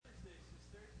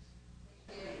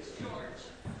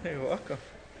You're welcome.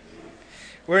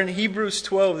 We're in Hebrews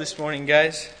 12 this morning,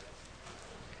 guys.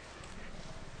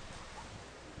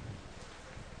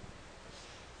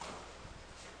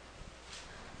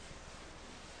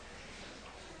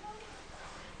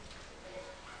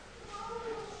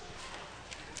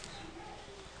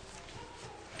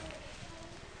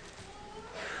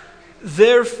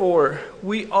 Therefore,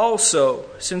 we also,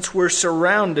 since we're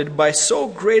surrounded by so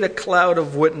great a cloud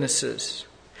of witnesses,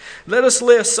 let us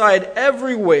lay aside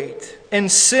every weight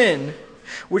and sin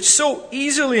which so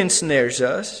easily ensnares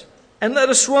us, and let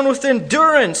us run with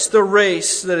endurance the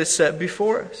race that is set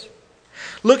before us.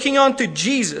 Looking unto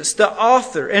Jesus, the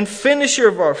author and finisher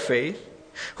of our faith,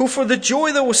 who for the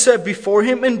joy that was set before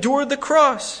him endured the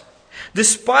cross,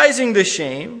 despising the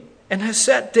shame, and has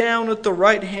sat down at the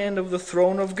right hand of the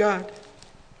throne of God.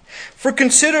 For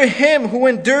consider him who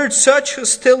endured such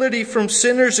hostility from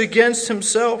sinners against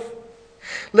himself,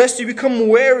 lest you become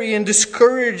weary and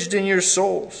discouraged in your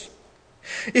souls.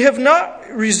 You have not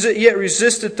yet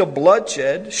resisted the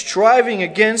bloodshed, striving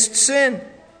against sin.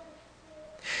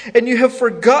 And you have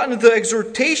forgotten the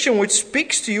exhortation which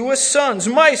speaks to you as sons.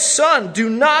 My son, do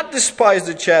not despise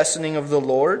the chastening of the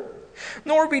Lord,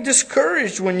 nor be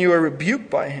discouraged when you are rebuked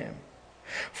by him.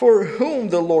 For whom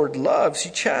the Lord loves,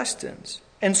 he chastens,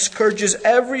 and scourges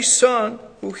every son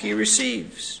who he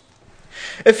receives.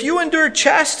 If you endure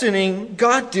chastening,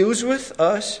 God deals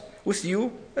with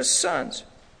you as sons.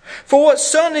 For what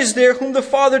son is there whom the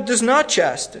Father does not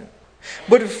chasten?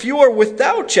 But if you are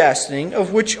without chastening,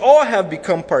 of which all have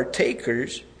become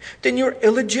partakers, then you are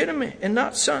illegitimate and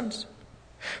not sons.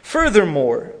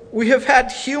 Furthermore, we have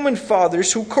had human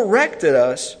fathers who corrected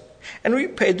us, and we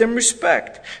paid them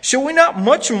respect. Shall we not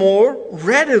much more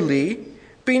readily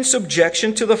be in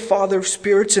subjection to the Father of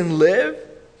spirits and live?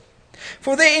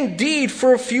 For they indeed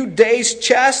for a few days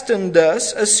chastened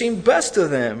us as seemed best to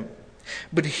them,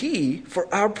 but he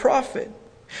for our profit,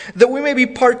 that we may be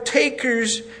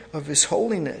partakers of his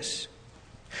holiness.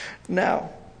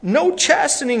 Now, no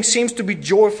chastening seems to be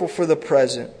joyful for the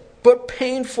present, but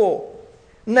painful.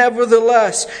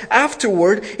 Nevertheless,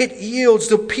 afterward it yields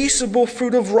the peaceable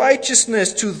fruit of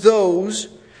righteousness to those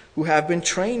who have been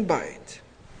trained by it.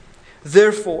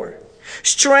 Therefore,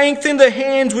 strengthen the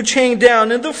hands which hang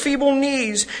down and the feeble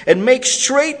knees, and make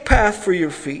straight path for your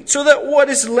feet, so that what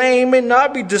is lame may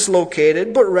not be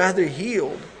dislocated, but rather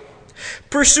healed.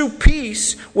 Pursue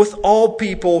peace with all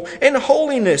people and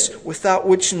holiness, without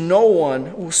which no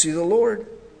one will see the Lord.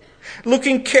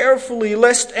 Looking carefully,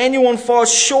 lest anyone fall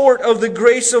short of the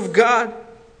grace of God,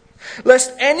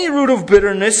 lest any root of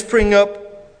bitterness spring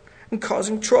up and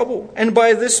causing trouble, and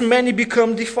by this many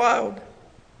become defiled.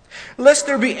 Lest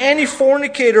there be any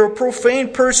fornicator or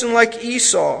profane person like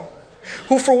Esau,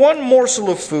 who for one morsel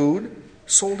of food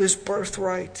sold his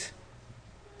birthright.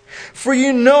 For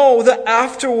you know that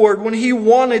afterward, when he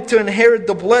wanted to inherit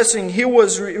the blessing, he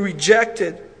was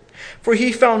rejected. For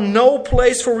he found no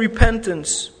place for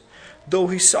repentance, though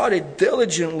he sought it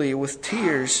diligently with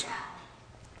tears.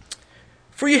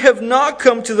 For you have not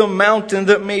come to the mountain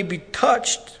that may be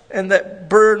touched and that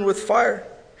burn with fire,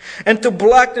 and to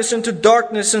blackness and to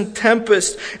darkness and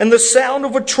tempest, and the sound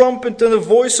of a trumpet and the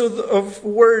voice of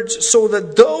words, so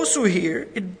that those who hear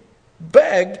it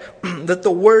begged that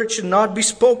the word should not be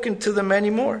spoken to them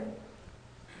anymore.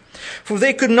 For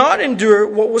they could not endure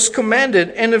what was commanded,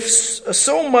 and if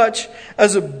so much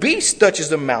as a beast touches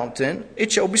the mountain,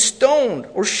 it shall be stoned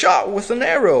or shot with an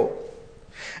arrow.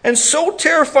 And so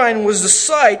terrifying was the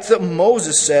sight that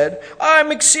Moses said, I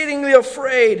am exceedingly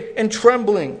afraid and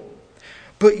trembling.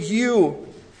 But you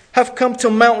have come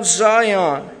to Mount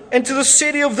Zion, and to the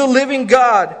city of the living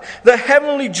God, the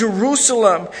heavenly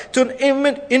Jerusalem, to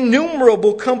an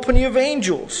innumerable company of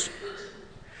angels,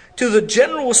 to the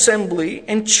general assembly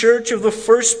and church of the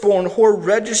firstborn who are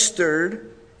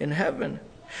registered in heaven,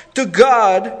 to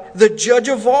God, the judge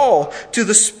of all, to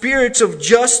the spirits of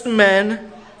just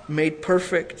men made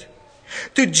perfect,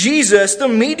 to Jesus, the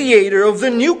mediator of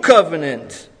the new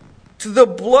covenant, to the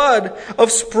blood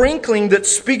of sprinkling that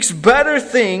speaks better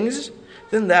things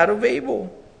than that of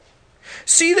Abel.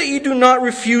 See that you do not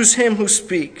refuse him who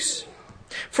speaks.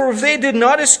 For if they did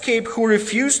not escape who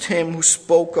refused him who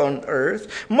spoke on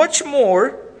earth, much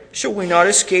more shall we not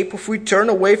escape if we turn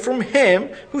away from him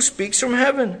who speaks from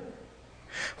heaven,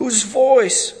 whose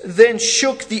voice then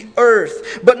shook the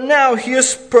earth. But now he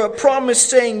has promised,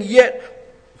 saying,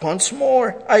 Yet once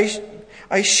more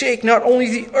I shake not only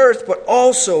the earth, but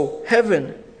also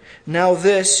heaven. Now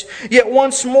this, yet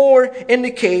once more,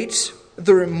 indicates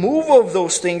the removal of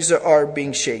those things that are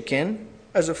being shaken,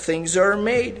 as of things that are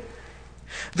made,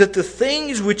 that the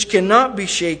things which cannot be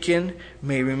shaken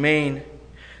may remain.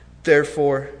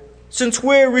 Therefore, since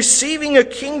we're receiving a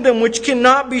kingdom which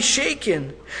cannot be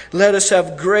shaken, let us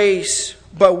have grace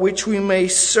by which we may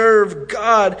serve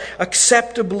God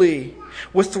acceptably,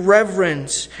 with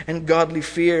reverence and godly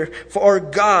fear. For our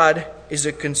God is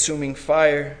a consuming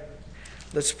fire.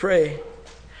 Let's pray.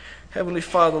 Heavenly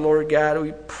Father, Lord God,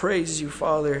 we praise you,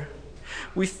 Father.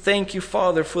 We thank you,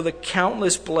 Father, for the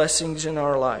countless blessings in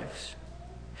our lives.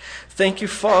 Thank you,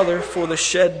 Father, for the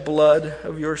shed blood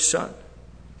of your Son.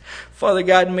 Father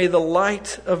God, may the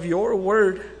light of your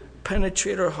word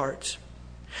penetrate our hearts.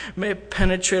 May it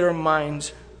penetrate our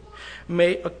minds.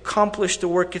 May it accomplish the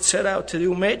work it set out to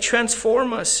do. May it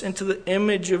transform us into the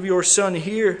image of your Son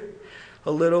here,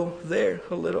 a little, there,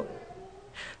 a little.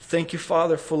 Thank you,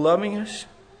 Father, for loving us.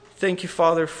 Thank you,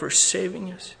 Father, for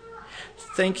saving us.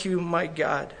 Thank you, my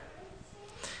God.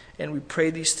 And we pray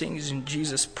these things in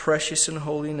Jesus' precious and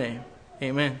holy name.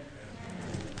 Amen.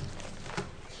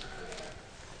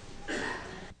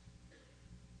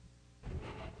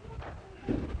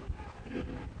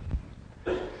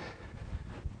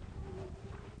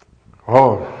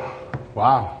 Oh,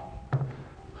 wow.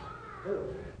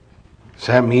 Is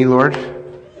that me, Lord?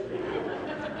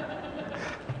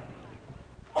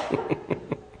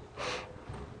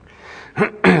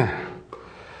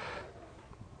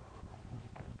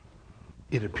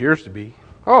 It appears to be.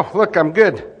 Oh, look, I'm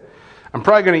good. I'm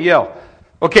probably going to yell.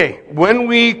 Okay, when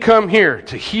we come here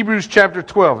to Hebrews chapter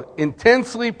 12,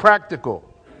 intensely practical.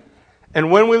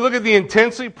 And when we look at the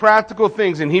intensely practical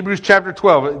things in Hebrews chapter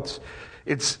 12,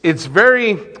 it's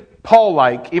very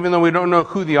Paul-like, even though we don't know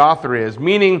who the author is,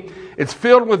 meaning it's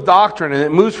filled with doctrine, and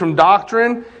it moves from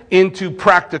doctrine into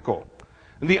practical.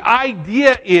 And the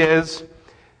idea is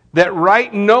that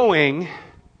right knowing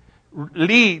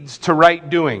leads to right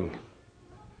doing.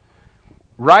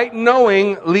 Right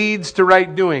knowing leads to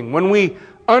right doing. When we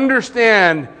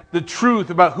understand the truth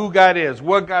about who God is,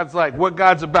 what God's like, what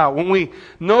God's about, when we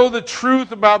know the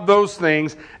truth about those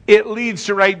things, it leads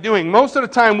to right doing. Most of the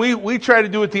time, we try to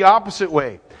do it the opposite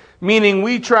way. Meaning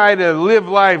we try to live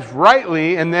life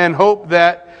rightly and then hope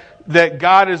that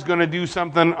God is going to do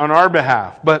something on our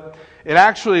behalf. But it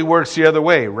actually works the other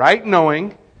way. Right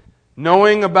knowing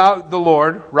about the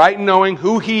Lord, right knowing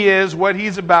who He is, what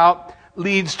He's about,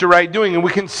 leads to right doing. And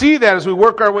we can see that as we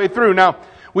work our way through. Now,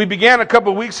 we began a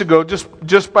couple of weeks ago,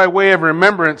 just by way of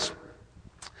remembrance.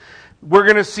 We're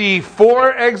going to see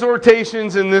 4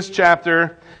 exhortations in this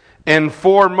chapter and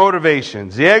 4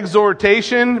 motivations. The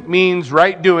exhortation means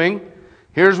right doing.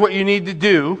 Here's what you need to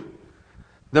do.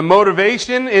 The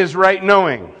motivation is right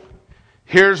knowing.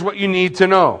 Here's what you need to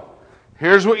know.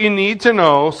 Here's what you need to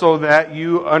know so that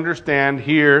you understand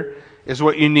here is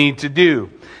what you need to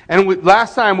do. And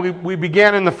last time we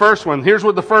began in the first one. Here's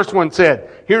what the first one said.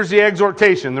 Here's the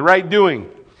exhortation, the right doing.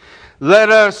 Let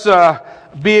us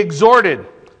be exhorted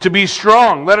to be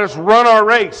strong. Let us run our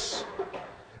race.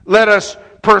 Let us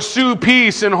pursue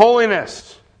peace and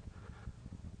holiness.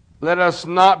 Let us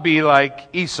not be like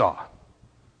Esau.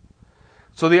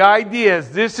 So the idea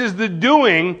is this is the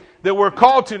doing that we're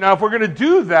called to. Now, if we're going to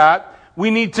do that, we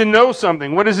need to know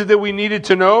something. What is it that we needed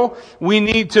to know? We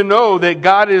need to know that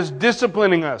God is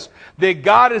disciplining us. That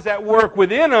God is at work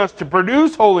within us to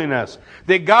produce holiness.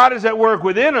 That God is at work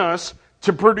within us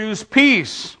to produce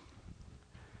peace.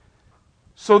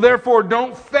 So therefore,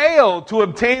 don't fail to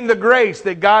obtain the grace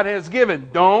that God has given.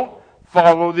 Don't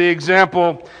follow the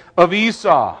example of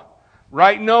Esau.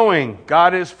 Right knowing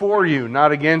God is for you,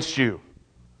 not against you.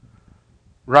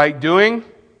 Right doing?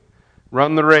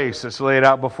 Run the race that's laid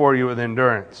out before you with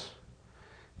endurance.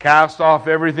 Cast off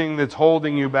everything that's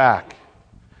holding you back.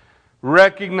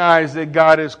 Recognize that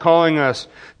God is calling us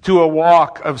to a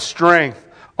walk of strength,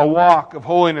 a walk of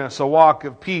holiness, a walk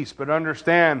of peace. But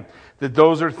understand that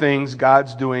those are things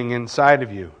God's doing inside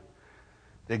of you.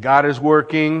 That God is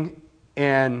working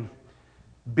and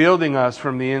building us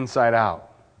from the inside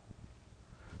out.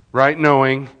 Right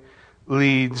knowing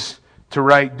leads to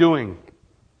right doing.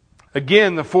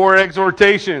 Again, the 4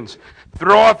 exhortations.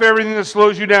 Throw off everything that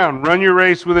slows you down. Run your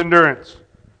race with endurance.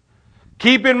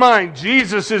 Keep in mind,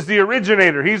 Jesus is the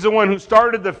originator. He's the one who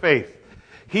started the faith.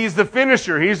 He's the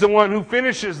finisher. He's the one who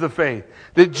finishes the faith.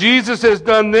 That Jesus has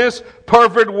done this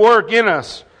perfect work in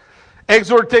us.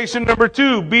 Exhortation number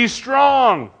 2, be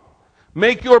strong.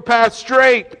 Make your path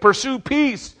straight. Pursue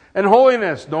peace and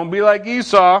holiness. Don't be like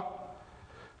Esau.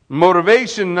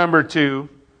 Motivation number 2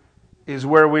 is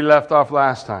where we left off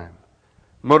last time.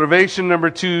 Motivation number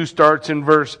 2 starts in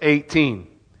verse 18.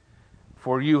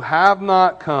 For you have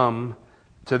not come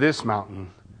to this mountain,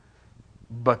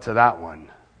 but to that one.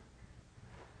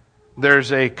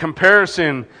 there's a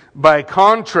comparison by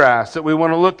contrast that we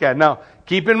want to look at. Now,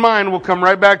 keep in mind, we'll come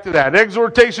right back to that.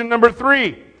 Exhortation number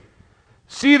 3.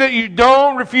 See that you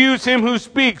don't refuse him who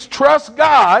speaks. Trust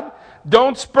God.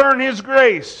 Don't spurn his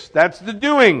grace. That's the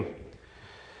doing.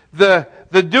 The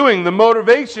doing, the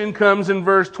motivation comes in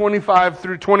verse 25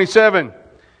 through 27.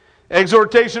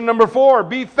 Exhortation number 4.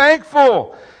 Be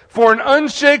thankful for an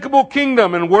unshakable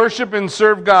kingdom and worship and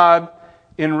serve God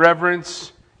in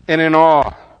reverence and in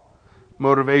awe.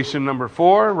 Motivation number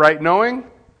 4, right knowing,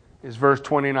 is verse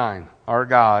 29. Our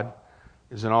God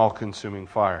is an all-consuming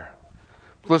fire.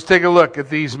 Let's take a look at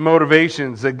these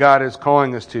motivations that God is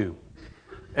calling us to.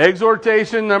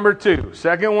 Exhortation number 2.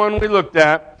 Second one we looked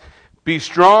at. Be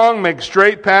strong, make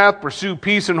straight path, pursue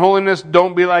peace and holiness.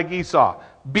 Don't be like Esau.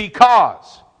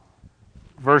 Because,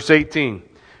 verse 18,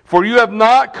 for you have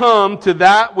not come to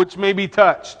that which may be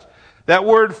touched. That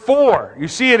word for, you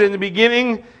see it in the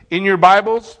beginning in your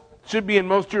Bibles. Should be in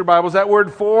most of your Bibles. That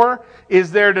word for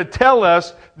is there to tell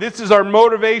us this is our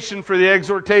motivation for the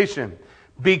exhortation.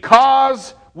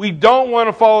 Because we don't want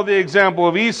to follow the example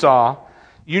of Esau,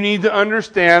 you need to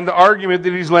understand the argument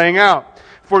that he's laying out.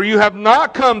 For you have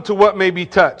not come to what may be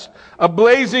touched. A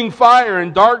blazing fire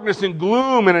and darkness and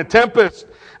gloom and a tempest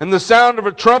and the sound of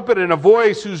a trumpet and a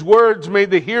voice whose words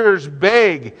made the hearers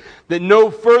beg that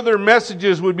no further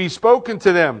messages would be spoken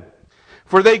to them.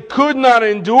 For they could not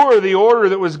endure the order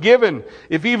that was given.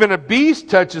 If even a beast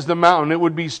touches the mountain, it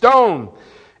would be stoned.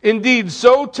 Indeed,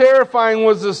 so terrifying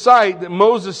was the sight that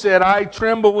Moses said, I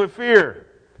tremble with fear.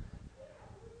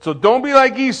 So don't be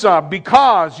like Esau,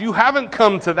 because you haven't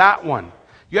come to that one.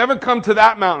 You haven't come to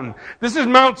that mountain. This is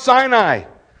Mount Sinai.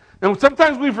 And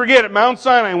sometimes we forget at Mount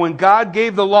Sinai, when God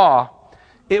gave the law,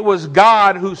 it was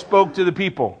God who spoke to the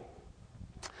people.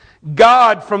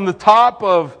 God from the top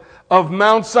of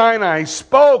Mount Sinai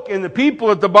spoke, and the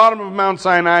people at the bottom of Mount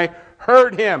Sinai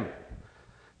heard him.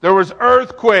 There was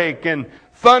earthquake and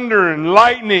thunder and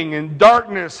lightning and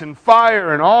darkness and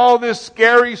fire and all this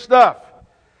scary stuff.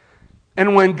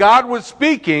 And when God was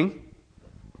speaking,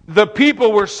 the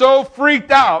people were so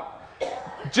freaked out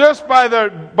just by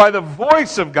the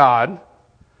voice of God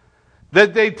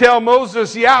that they tell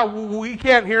Moses, yeah, we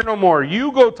can't hear no more.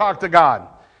 You go talk to God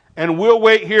and we'll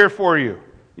wait here for you.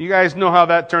 You guys know how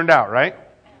that turned out, right?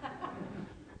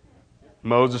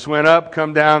 Moses went up,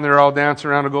 come down, they're all dancing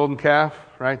around a golden calf,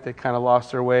 right? They kind of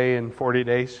lost their way in 40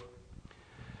 days.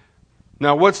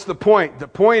 Now, what's the point? The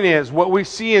point is, what we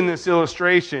see in this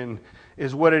illustration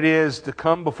is what it is to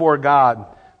come before God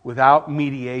without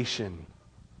mediation.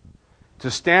 To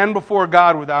stand before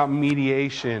God without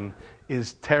mediation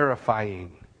is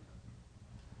terrifying.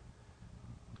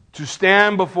 To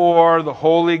stand before the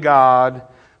holy God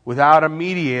without a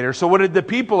mediator. So what did the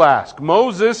people ask?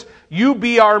 Moses, you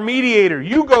be our mediator.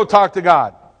 You go talk to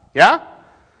God. Yeah?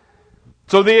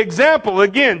 So the example,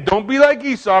 again, don't be like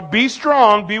Esau. Be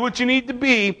strong. Be what you need to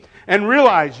be. And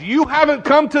realize you haven't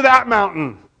come to that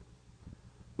mountain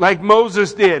like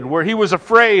Moses did, where he was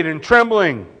afraid and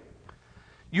trembling.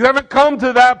 You haven't come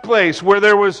to that place where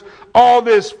there was all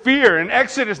this fear. In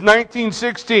Exodus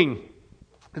 19:16,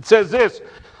 it says this,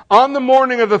 on the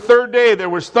morning of the third day there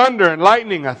was thunder and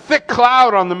lightning, a thick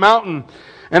cloud on the mountain,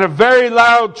 and a very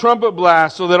loud trumpet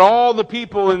blast, so that all the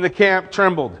people in the camp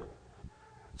trembled.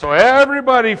 So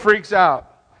everybody freaks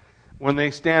out when they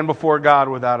stand before God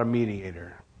without a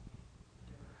mediator.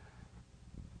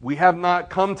 We have not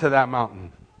come to that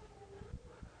mountain.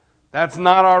 That's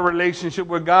not our relationship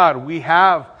with God. We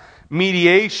have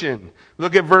mediation.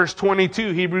 Look at verse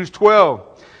 22, Hebrews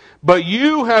 12. But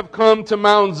you have come to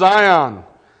Mount Zion,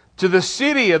 to the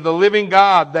city of the living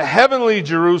God, the heavenly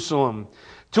Jerusalem,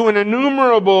 to an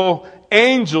innumerable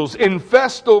angels in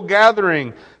festal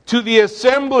gathering, to the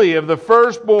assembly of the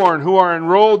firstborn who are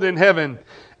enrolled in heaven,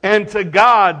 and to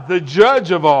God, the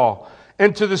judge of all,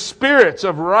 and to the spirits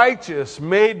of righteous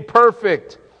made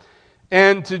perfect,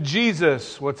 and to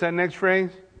Jesus, what's that next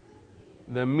phrase?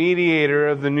 The mediator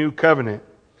of the new covenant,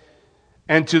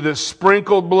 and to the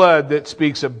sprinkled blood that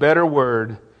speaks a better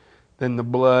word than the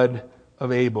blood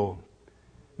of Abel.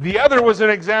 The other was an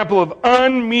example of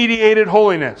unmediated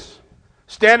holiness,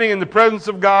 standing in the presence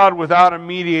of God without a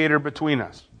mediator between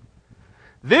us.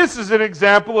 This is an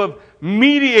example of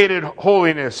mediated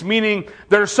holiness, meaning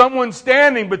there's someone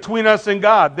standing between us and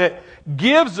God that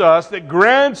gives us, that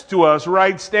grants to us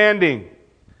right standing.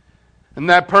 And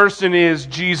that person is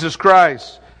Jesus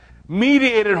Christ.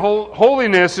 Mediated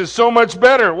holiness is so much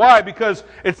better. Why? Because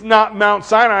it's not Mount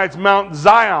Sinai, it's Mount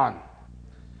Zion.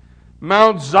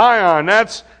 Mount Zion,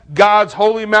 that's God's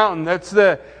holy mountain. That's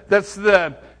the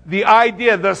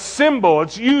idea, the symbol.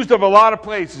 It's used of a lot of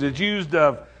places. It's used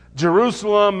of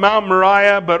Jerusalem, Mount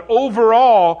Moriah, but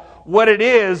overall, what it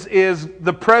is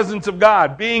the presence of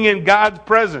God, being in God's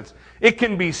presence. It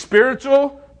can be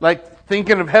spiritual, like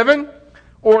thinking of heaven,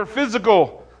 or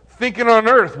physical, thinking on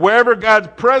earth. Wherever God's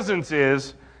presence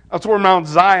is, that's where Mount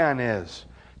Zion is.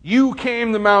 You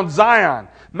came to Mount Zion.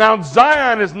 Mount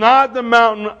Zion is not the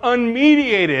mountain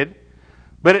unmediated,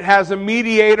 but it has a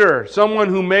mediator, someone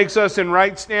who makes us in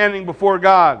right standing before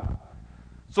God.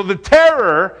 So the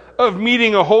terror of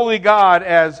meeting a holy God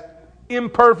as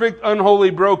imperfect, unholy,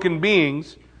 broken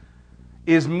beings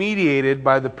is mediated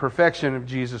by the perfection of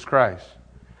Jesus Christ.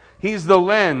 He's the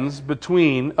lens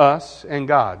between us and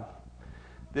God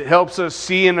that helps us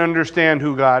see and understand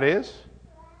who God is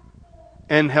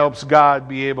and helps God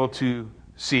be able to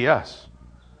see us,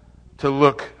 to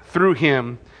look through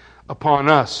Him upon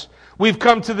us. We've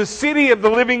come to the city of the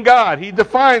living God. He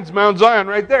defines Mount Zion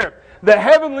right there. The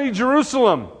heavenly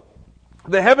Jerusalem.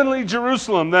 The heavenly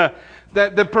Jerusalem.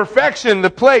 The perfection, the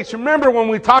place. Remember, when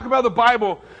we talk about the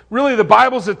Bible, really the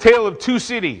Bible's a tale of two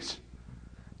cities.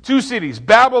 Two cities.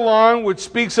 Babylon, which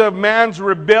speaks of man's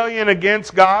rebellion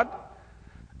against God,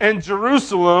 and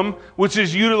Jerusalem, which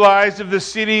is utilized of the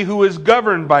city who is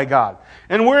governed by God.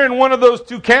 And we're in one of those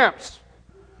two camps.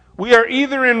 We are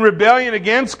either in rebellion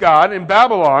against God in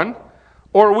Babylon,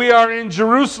 or we are in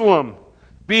Jerusalem,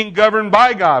 being governed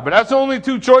by God. But that's only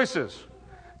two choices.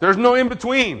 There's no in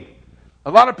between. A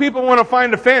lot of people want to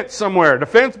find a fence somewhere. The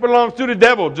fence belongs to the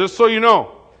devil, just so you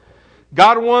know.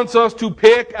 God wants us to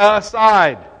pick a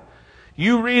side.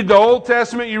 You read the Old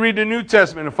Testament, you read the New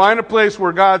Testament, and find a place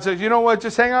where God says, you know what,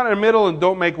 just hang out in the middle and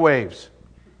don't make waves.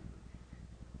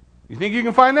 You think you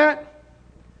can find that?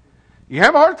 You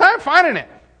have a hard time finding it.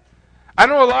 I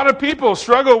know a lot of people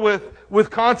struggle with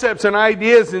concepts and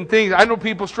ideas and things. I know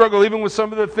people struggle even with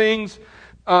some of the things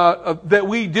that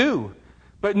we do.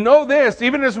 But know this,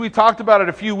 even as we talked about it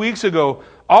a few weeks ago,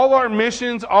 all our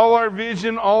missions, all our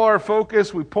vision, all our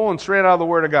focus, we pulling straight out of the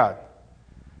Word of God.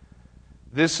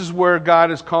 This is where God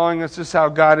is calling us. This is how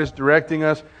God is directing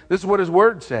us. This is what His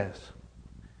Word says.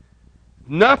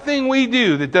 Nothing we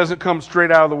do that doesn't come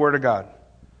straight out of the Word of God.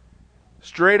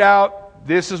 Straight out,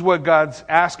 this is what God's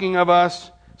asking of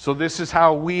us, so this is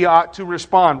how we ought to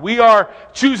respond. We are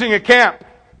choosing a camp.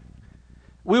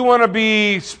 We want to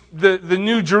be the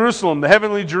new Jerusalem, the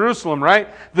heavenly Jerusalem, right?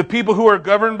 The people who are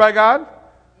governed by God,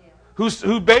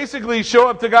 who basically show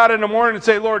up to God in the morning and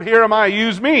say, Lord, here am I,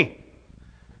 use me.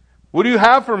 What do you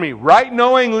have for me? Right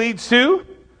knowing leads to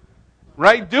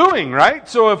right doing, right?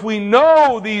 So if we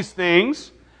know these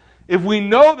things, if we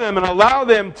know them and allow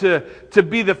them to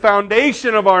be the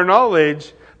foundation of our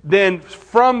knowledge, then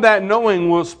from that knowing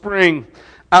will spring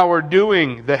our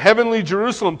doing. The heavenly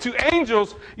Jerusalem. To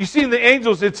angels, you see in the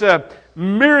angels, it's a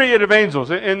myriad of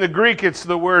angels. In the Greek, it's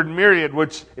the word myriad,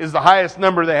 which is the highest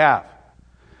number they have,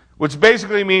 which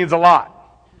basically means a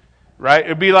lot, right?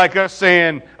 It'd be like us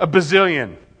saying a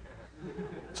bazillion.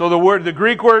 So the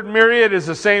Greek word myriad is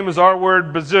the same as our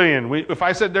word bazillion. If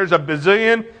I said there's a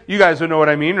bazillion, you guys would know what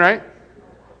I mean, right?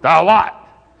 A lot.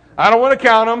 I don't want to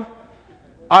count them.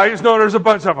 I just know there's a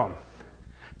bunch of them.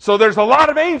 So there's a lot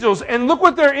of angels, and look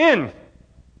what they're in.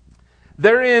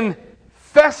 They're in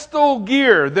festal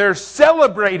gear. They're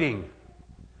celebrating.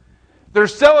 They're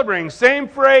celebrating. Same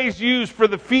phrase used for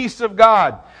the feasts of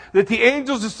God, that the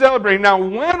angels are celebrating. Now,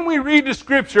 when we read the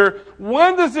Scripture,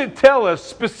 when does it tell us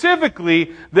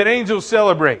specifically that angels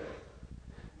celebrate?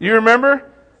 You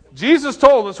remember? Jesus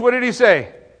told us, what did He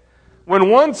say? When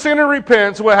one sinner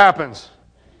repents, what happens?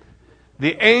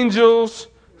 The angels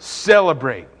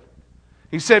celebrate.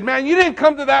 He said, man, you didn't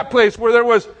come to that place where there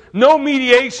was no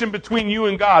mediation between you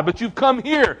and God, but you've come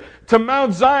here to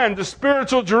Mount Zion, to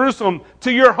spiritual Jerusalem,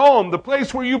 to your home, the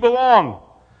place where you belong.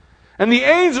 And the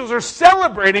angels are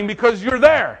celebrating because you're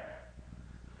there.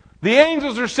 The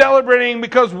angels are celebrating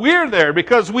because we're there,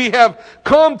 because we have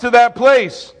come to that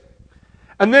place.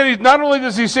 And then not only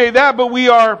does He say that, but we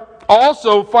are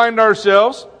also find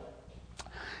ourselves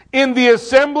in the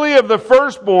assembly of the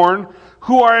firstborn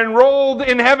who are enrolled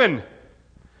in heaven.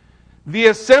 The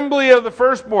assembly of the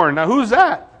firstborn. Now, who's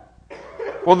that?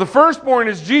 Well, the firstborn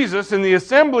is Jesus, and the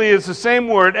assembly is the same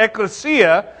word,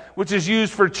 ecclesia, which is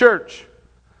used for church.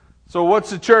 So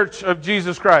what's the church of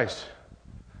Jesus Christ?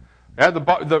 Yeah,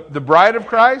 the bride of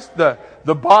Christ, the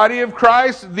body of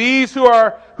Christ, these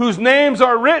whose names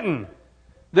are written.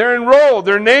 They're enrolled.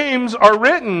 Their names are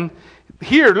written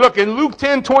here. Look, in Luke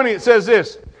 10:20 it says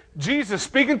this. Jesus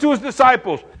speaking to His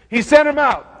disciples. He sent them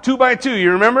out 2 by 2.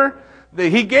 You remember?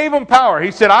 He gave them power.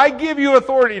 He said, I give you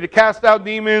authority to cast out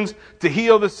demons, to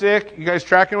heal the sick. You guys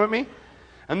tracking with me?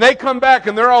 And they come back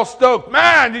and they're all stoked.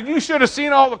 Man, you should have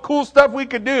seen all the cool stuff we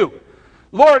could do.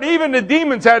 Lord, even the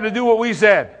demons had to do what we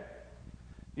said.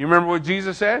 You remember what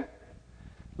Jesus said?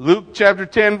 Luke chapter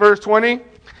 10, verse 20.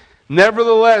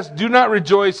 Nevertheless, do not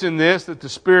rejoice in this, that the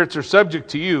spirits are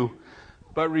subject to you,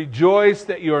 but rejoice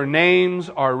that your names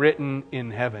are written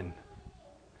in heaven.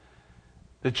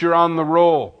 That you're on the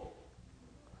roll.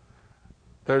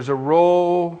 There's a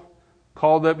roll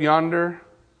called up yonder,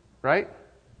 right?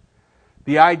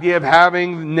 The idea of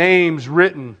having names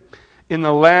written in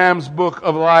the Lamb's book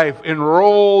of life,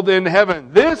 enrolled in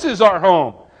heaven. This is our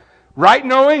home. Right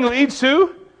knowing leads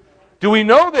to? Do we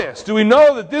know this? Do we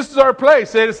know that this is our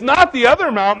place? That it's not the other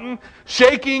mountain,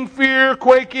 shaking, fear,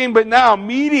 quaking, but now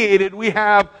mediated we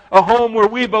have a home where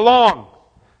we belong.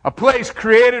 A place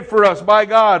created for us by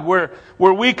God where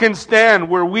we can stand,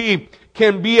 where we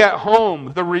can be at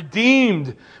home. The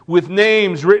redeemed with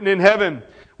names written in heaven.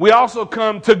 We also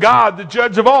come to God, the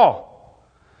judge of all.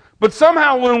 But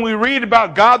somehow when we read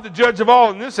about God, the judge of all,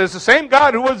 and this is the same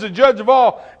God who was the judge of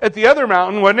all at the other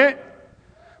mountain, wasn't it?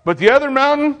 But the other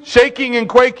mountain, shaking and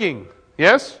quaking.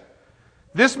 Yes?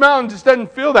 This mountain just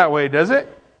doesn't feel that way, does it?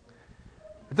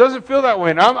 It doesn't feel that way.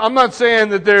 And I'm not saying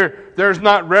that there's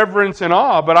not reverence and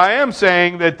awe, but I am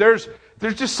saying that there's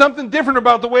just something different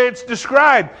about the way it's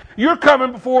described. You're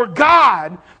coming before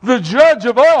God, the judge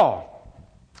of all.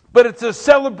 But it's a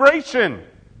celebration.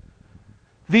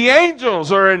 The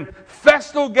angels are in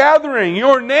festal gathering.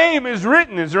 Your name is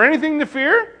written. Is there anything to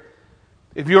fear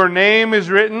if your name is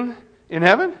written in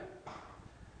heaven?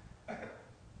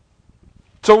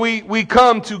 So we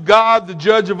come to God, the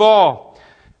judge of all.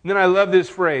 And then I love this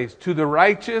phrase, to the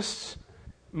righteous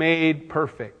made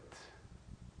perfect.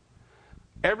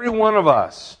 Every one of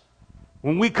us,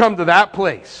 when we come to that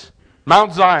place,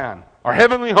 Mount Zion, our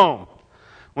heavenly home,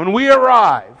 when we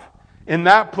arrive in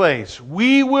that place,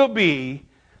 we will be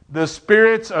the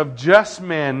spirits of just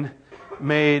men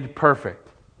made perfect.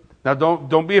 Now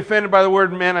don't be offended by the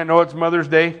word men. I know it's Mother's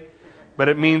Day, but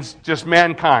it means just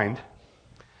mankind.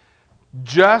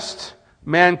 Just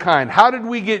mankind. How did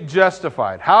we get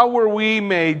justified? How were we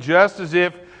made just as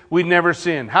if we'd never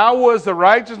sinned? How was the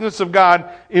righteousness of God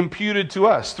imputed to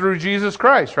us? Through Jesus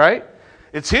Christ, right?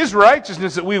 It's His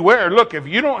righteousness that we wear. Look, if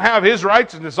you don't have His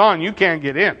righteousness on, you can't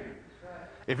get in.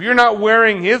 If you're not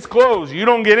wearing His clothes, you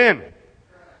don't get in.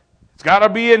 It's got to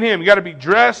be in Him. You got to be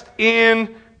dressed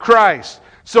in Christ.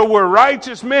 So we're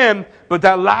righteous men, but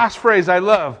that last phrase I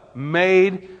love,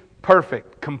 made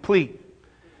perfect, complete.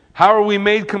 How are we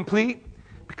made complete?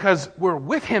 Because we're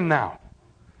with Him now.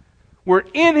 We're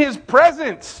in His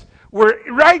presence.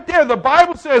 We're right there. The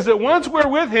Bible says that once we're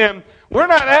with Him, we're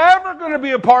not ever going to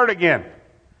be apart again.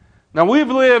 Now, we've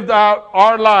lived out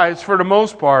our lives, for the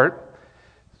most part,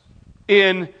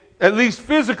 in at least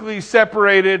physically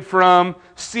separated from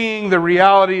seeing the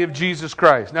reality of Jesus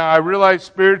Christ. Now, I realize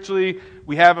spiritually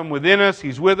we have Him within us.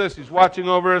 He's with us. He's watching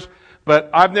over us. But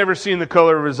I've never seen the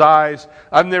color of His eyes.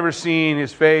 I've never seen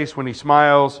His face when He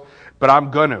smiles. But I'm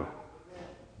going to.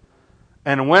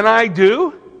 And when I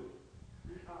do,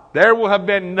 there will have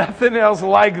been nothing else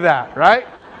like that, right?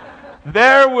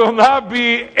 There will not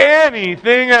be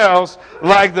anything else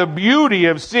like the beauty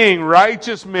of seeing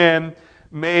righteous men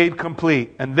made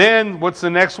complete. And then, what's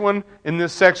the next one in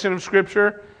this section of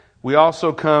Scripture? We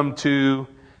also come to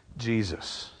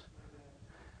Jesus.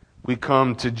 We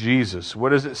come to Jesus. What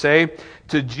does it say?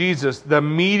 To Jesus, the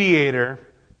mediator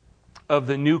of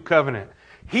the new covenant.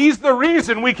 He's the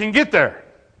reason we can get there.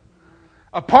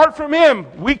 Apart from Him,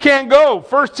 we can't go.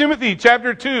 1 Timothy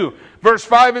chapter 2, verse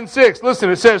 5 and 6. Listen,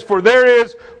 it says, for there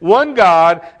is one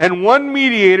God and one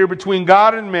mediator between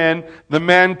God and men, the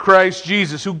man Christ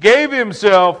Jesus, who gave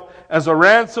Himself as a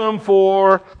ransom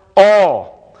for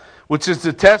all, which is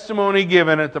the testimony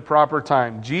given at the proper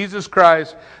time. Jesus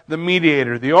Christ, the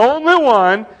mediator, the only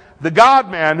one, the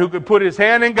God-man, who could put His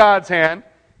hand in God's hand,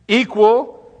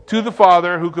 equal to the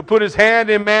Father, who could put His hand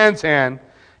in man's hand,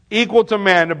 equal to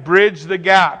man, to bridge the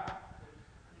gap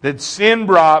that sin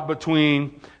brought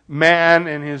between man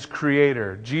and his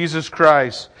Creator. Jesus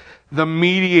Christ, the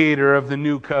mediator of the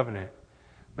new covenant.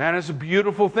 Man, it's a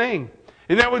beautiful thing.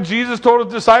 Isn't that what Jesus told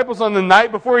His disciples on the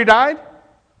night before He died?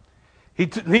 He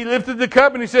lifted the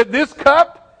cup and He said, this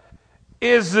cup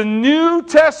is the New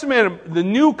Testament, the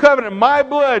new covenant, my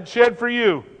blood shed for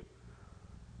you.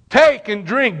 Take and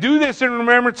drink. Do this in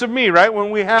remembrance of me, right? When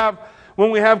we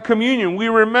have communion, we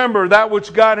remember that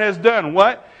which God has done.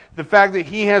 What? The fact that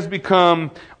He has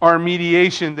become our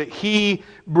mediation, that He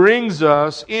brings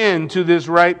us into this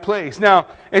right place. Now,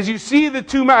 as you see the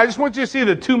two mountains, I just want you to see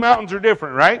the two mountains are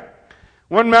different, right?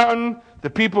 One mountain, the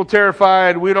people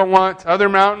terrified, we don't want. Other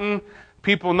mountain,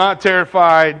 People not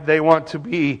terrified, they want to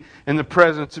be in the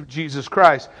presence of Jesus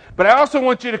Christ. But I also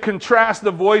want you to contrast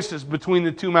the voices between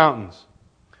the two mountains.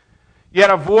 You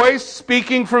had a voice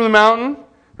speaking from the mountain.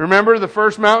 Remember the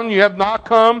first mountain? You have not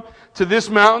come to this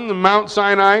mountain, the Mount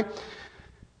Sinai.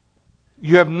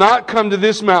 You have not come to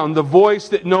this mountain, the voice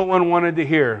that no one wanted to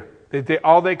hear.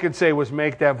 All they could say was,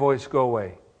 make that voice go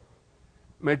away.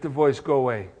 Make the voice go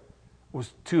away. It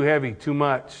was too heavy, too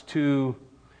much, too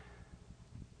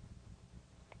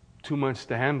much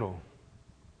to handle.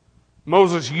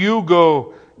 Moses, you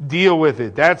go deal with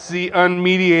it. That's the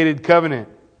unmediated covenant.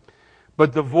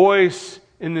 But the voice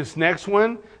in this next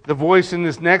one, the voice in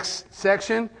this next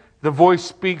section, the voice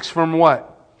speaks from what?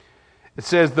 It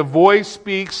says, the voice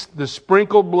speaks the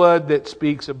sprinkled blood that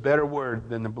speaks a better word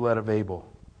than the blood of Abel.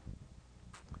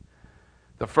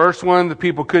 The first one, the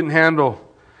people couldn't handle.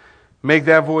 Make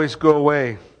that voice go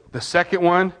away. The second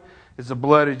one is the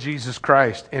blood of Jesus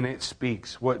Christ, and it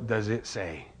speaks. What does it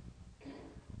say?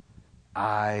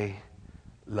 I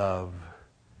love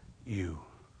you.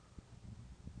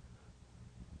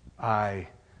 I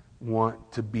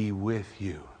want to be with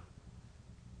you.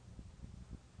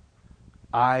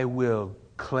 I will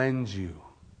cleanse you.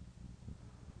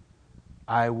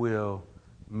 I will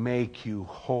make you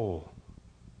whole.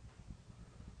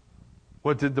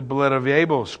 What did the blood of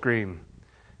Abel scream?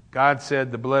 God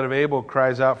said the blood of Abel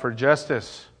cries out for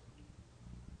justice.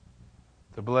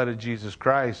 The blood of Jesus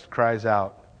Christ cries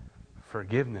out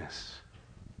forgiveness.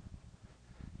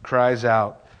 Cries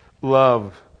out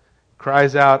love.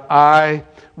 Cries out, I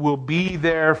will be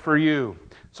there for you.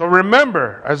 So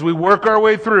remember, as we work our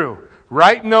way through,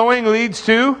 right knowing leads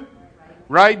to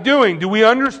right doing. Do we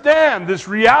understand this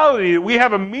reality that we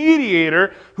have a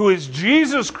mediator who is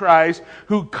Jesus Christ,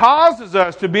 who causes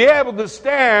us to be able to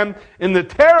stand in the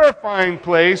terrifying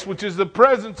place, which is the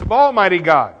presence of Almighty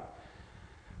God?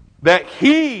 That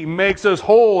He makes us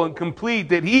whole and complete,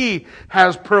 that He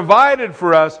has provided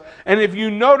for us. And if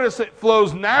you notice, it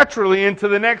flows naturally into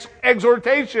the next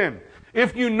exhortation.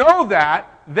 If you know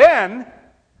that, then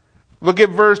look at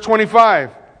verse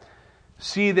 25.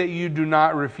 See that you do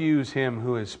not refuse Him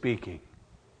who is speaking.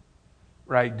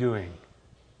 Right doing.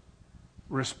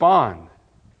 Respond.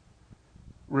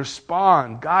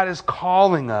 Respond. God is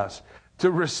calling us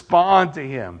to respond to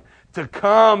Him, to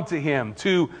come to Him,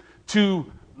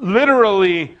 to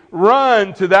literally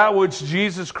run to that which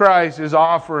Jesus Christ is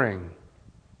offering.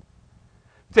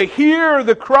 To hear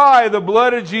the cry of the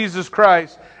blood of Jesus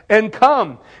Christ and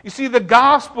come. You see, the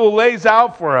gospel lays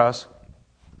out for us.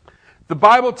 The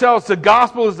Bible tells us the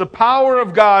gospel is the power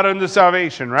of God unto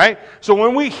salvation, right? So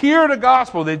when we hear the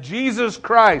gospel that Jesus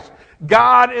Christ,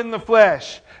 God in the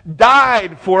flesh,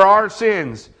 died for our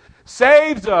sins,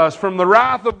 saves us from the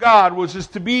wrath of God, which is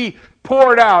to be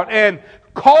poured out, and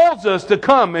calls us to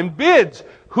come and bids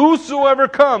whosoever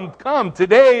come.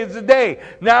 Today is the day.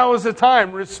 Now is the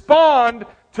time. Respond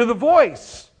to the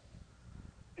voice.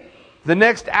 The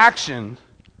next action,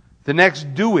 the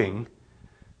next doing,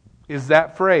 is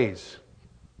that phrase.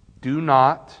 Do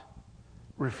not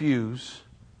refuse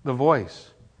the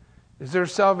voice. Is there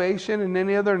salvation in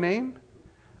any other name?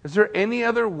 Is there any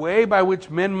other way by which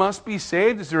men must be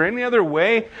saved? Is there any other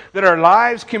way that our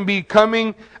lives can be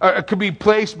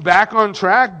placed back on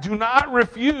track? Do not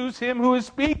refuse Him who is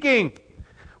speaking.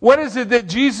 What is it that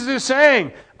Jesus is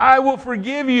saying? I will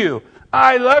forgive you.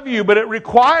 I love you, but it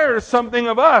requires something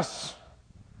of us.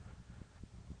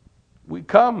 We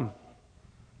come.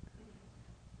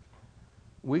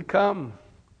 We come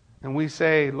and we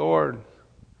say, Lord,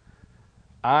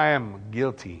 I am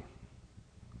guilty.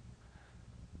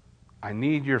 I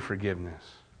need your forgiveness.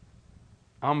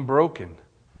 I'm broken.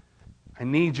 I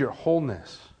need your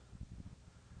wholeness.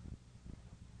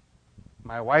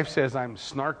 My wife says I'm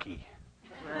snarky.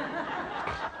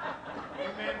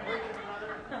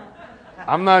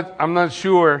 I'm not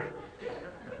sure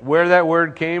where that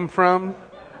word came from.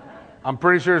 I'm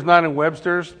pretty sure it's not in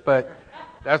Webster's, but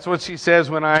that's what she says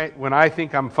when I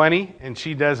think I'm funny, and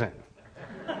she doesn't.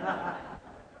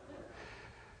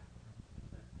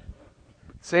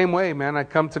 Same way, man, I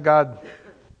come to God.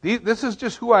 This is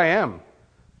just who I am.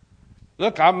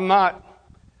 Look, I'm not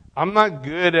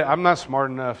good. I'm not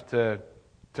smart enough to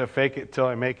fake it till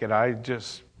I make it. I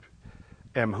just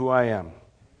am who I am.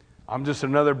 I'm just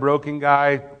another broken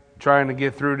guy trying to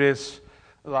get through this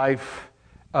life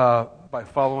by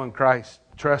following Christ.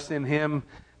 Trust in Him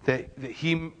that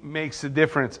He makes the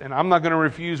difference. And I'm not going to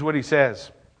refuse what He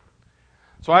says.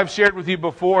 So I've shared with you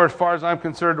before, as far as I'm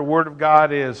concerned, the Word of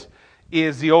God is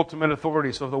the ultimate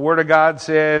authority. So if the Word of God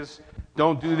says,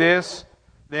 don't do this,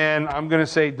 then I'm going to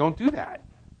say, don't do that.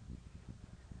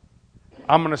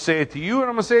 I'm going to say it to you and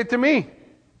I'm going to say it to me.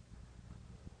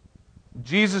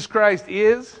 Jesus Christ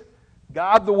is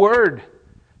God the Word.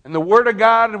 And the Word of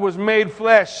God was made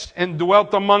flesh and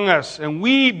dwelt among us. And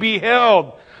we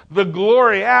beheld the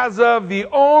glory as of the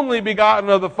only begotten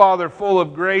of the Father, full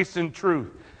of grace and truth.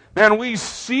 Man, we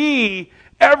see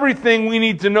everything we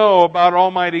need to know about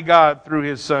Almighty God through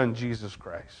His Son, Jesus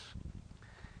Christ.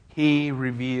 He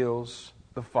reveals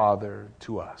the Father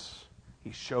to us.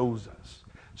 He shows us.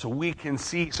 So we can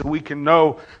see, so we can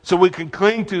know, so we can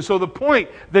cling to. So the point,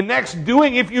 the next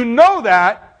doing, if you know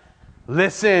that,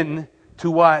 listen to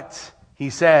what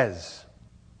He says.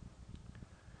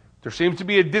 There seems to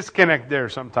be a disconnect there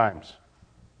sometimes.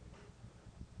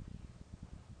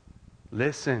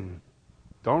 Listen.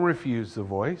 Don't refuse the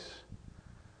voice.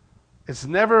 It's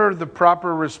never the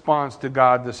proper response to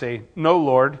God to say, "No,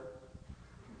 Lord."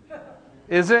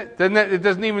 Is it? It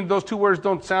doesn't even, those two words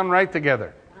don't sound right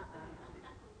together.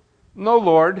 No,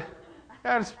 Lord.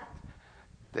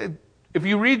 If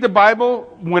you read the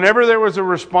Bible, whenever there was a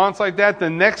response like that, the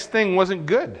next thing wasn't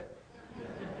good.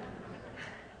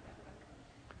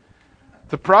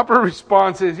 The proper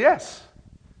response is yes.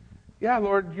 Yeah,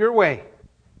 Lord, your way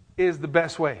is the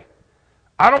best way.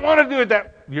 I don't want to do it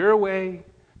that way. Your way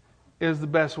is the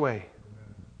best way.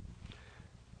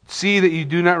 See that you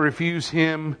do not refuse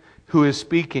Him who is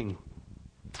speaking.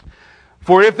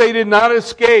 For if they did not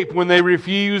escape when they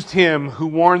refused Him who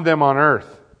warned them on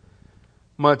earth,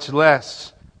 much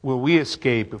less will we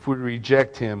escape if we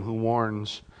reject Him who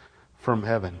warns from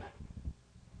heaven.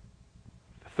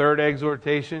 The third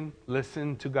exhortation,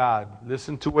 listen to God.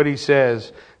 Listen to what He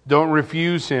says. Don't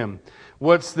refuse Him.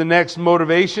 What's the next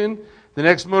motivation? The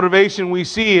next motivation we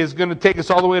see is going to take us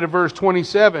all the way to verse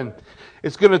 27.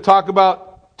 It's going to talk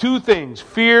about two things,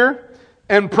 fear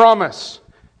and promise.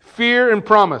 Fear and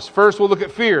promise. First, we'll look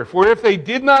at fear. For if they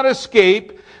did not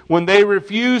escape when they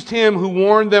refused Him who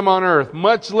warned them on earth,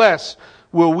 much less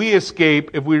will we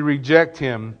escape if we reject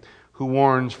Him who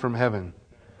warns from heaven.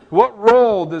 What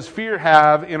role does fear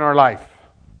have in our life?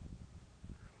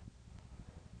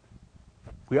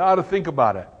 We ought to think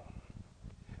about it.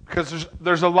 Because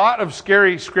there's a lot of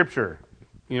scary scripture,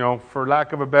 for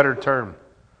lack of a better term.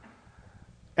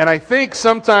 And I think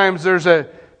sometimes there's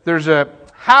a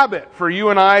habit for you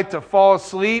and I to fall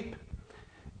asleep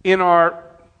in our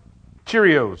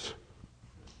Cheerios.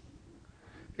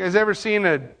 You guys ever seen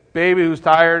a baby who's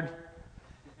tired?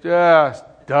 Just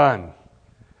done.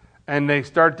 And they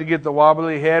start to get the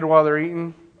wobbly head while they're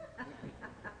eating?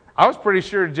 I was pretty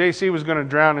sure JC was going to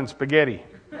drown in spaghetti.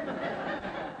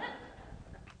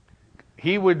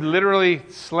 He would literally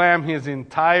slam his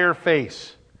entire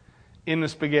face in the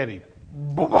spaghetti.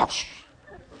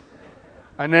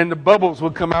 And then the bubbles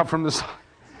would come out from the side.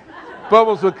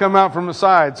 Bubbles would come out from the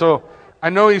side. So I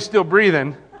know he's still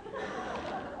breathing.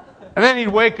 And then he'd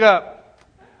wake up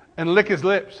and lick his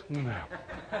lips.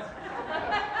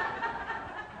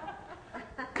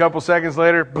 A couple seconds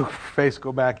later, poof, face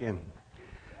go back in.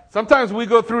 Sometimes we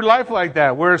go through life like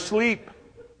that. We're asleep.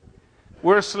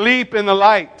 We're asleep in the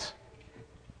light.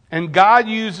 And God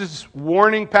uses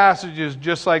warning passages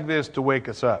just like this to wake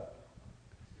us up.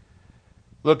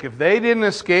 Look, if they didn't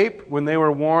escape when they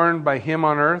were warned by Him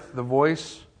on earth, the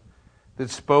voice that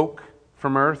spoke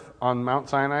from earth on Mount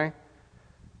Sinai,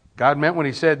 God meant what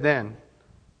He said then.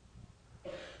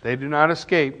 They do not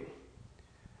escape.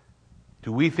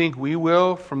 Do we think we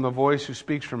will from the voice who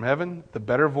speaks from heaven, the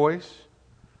better voice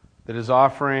that is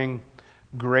offering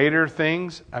greater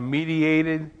things, a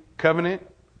mediated covenant?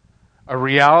 A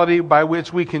reality by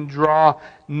which we can draw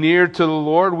near to the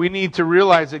Lord? We need to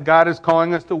realize that God is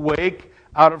calling us to wake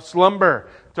out of slumber,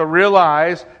 to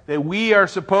realize that we are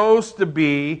supposed to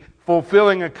be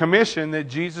fulfilling a commission that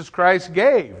Jesus Christ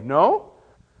gave. No?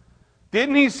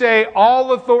 Didn't He say,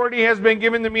 all authority has been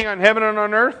given to me on heaven and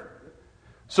on earth?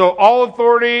 So all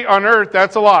authority on earth,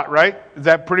 that's a lot, right? Is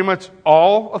that pretty much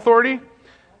all authority?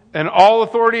 And all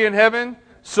authority in heaven?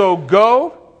 So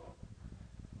go.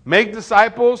 Make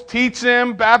disciples, teach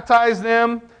them, baptize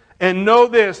them, and know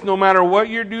this, no matter what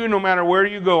you do, no matter where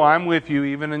you go, I'm with you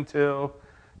even until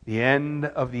the end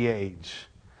of the age.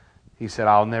 He said,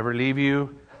 I'll never leave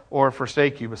you or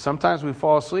forsake you. But sometimes we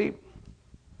fall asleep.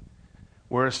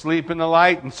 We're asleep in the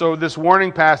light. And so this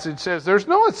warning passage says there's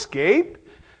no escape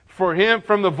for Him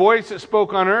from the voice that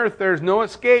spoke on earth. There's no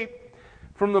escape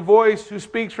from the voice who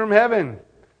speaks from heaven.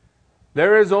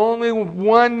 There is only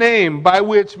one name by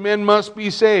which men must be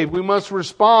saved. We must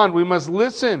respond. We must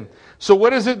listen. So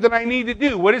what is it that I need to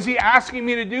do? What is He asking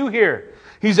me to do here?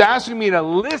 He's asking me to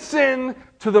listen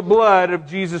to the blood of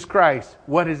Jesus Christ.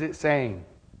 What is it saying?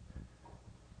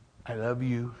 I love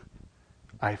you.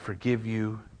 I forgive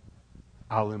you.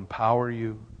 I'll empower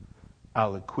you.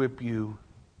 I'll equip you.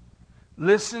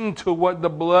 Listen to what the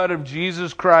blood of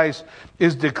Jesus Christ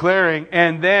is declaring.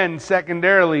 And then,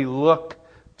 secondarily, look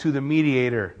to the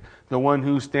mediator, the one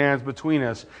who stands between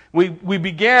us. We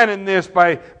began in this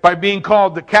by being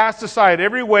called to cast aside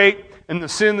every weight and the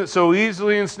sin that so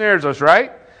easily ensnares us,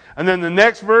 right? And then the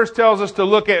next verse tells us to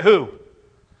look at who?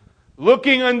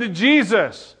 Looking unto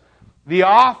Jesus, the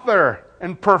author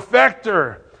and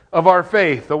perfecter of our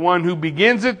faith, the one who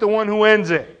begins it, the one who ends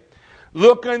it.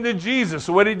 Look unto Jesus.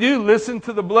 So what did he do? Listen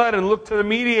to the blood and look to the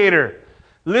mediator.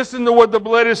 Listen to what the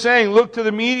blood is saying. Look to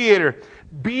the mediator.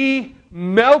 Be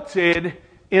melted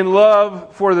in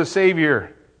love for the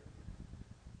Savior.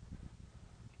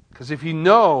 Because if you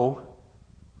know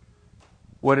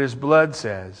what His blood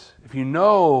says, if you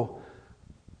know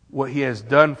what He has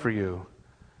done for you,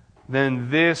 then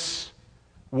this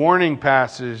warning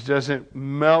passage doesn't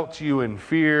melt you in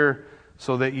fear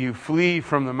so that you flee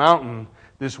from the mountain.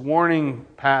 This warning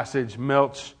passage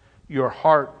melts your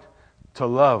heart to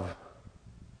love.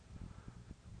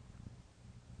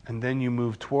 And then you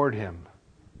move toward Him,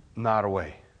 not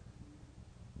away.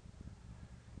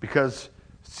 Because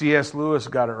C.S. Lewis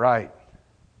got it right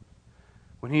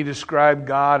when he described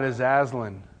God as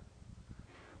Aslan.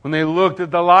 When they looked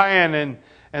at the lion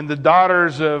and the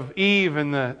daughters of Eve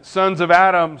and the sons of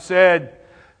Adam said,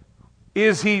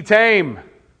 "Is he tame?"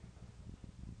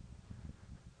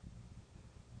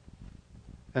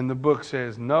 And the book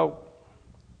says, no,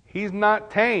 he's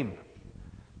not tame.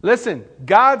 Listen,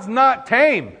 God's not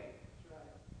tame.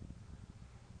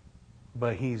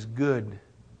 But He's good.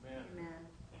 Amen.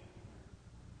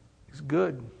 He's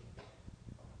good.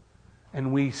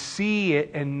 And we see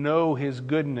it and know His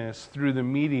goodness through the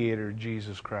mediator,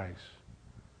 Jesus Christ.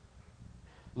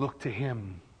 Look to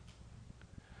Him.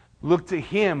 Look to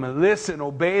Him and listen,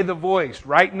 obey the voice.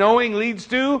 Right knowing leads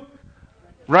to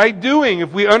right doing.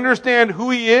 If we understand who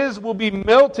He is, we'll be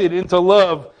melted into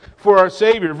love for our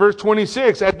Savior. Verse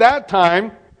 26, at that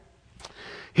time,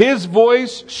 His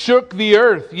voice shook the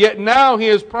earth. Yet now He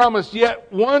has promised,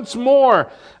 yet once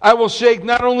more I will shake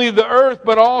not only the earth,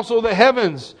 but also the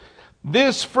heavens.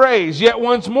 This phrase, yet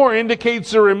once more,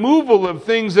 indicates the removal of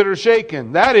things that are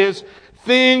shaken. That is,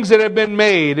 things that have been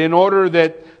made in order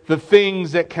that the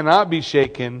things that cannot be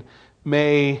shaken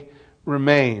may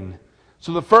remain.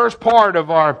 So the first part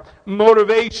of our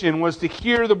motivation was to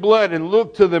hear the blood and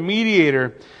look to the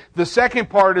mediator. The second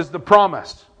part is the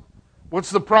promise. What's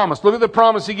the promise? Look at the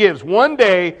promise He gives. One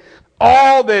day,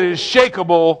 all that is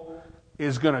shakeable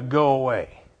is going to go away.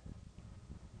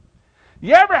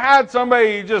 You ever had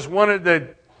somebody you just wanted to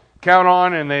count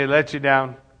on and they let you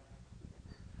down?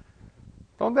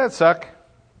 Don't that suck?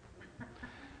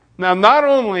 Now, not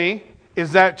only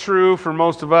is that true for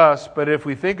most of us, but if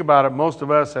we think about it, most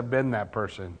of us have been that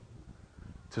person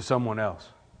to someone else.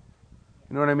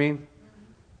 You know what I mean?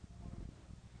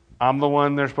 I'm the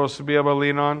one they're supposed to be able to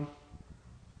lean on,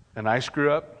 and I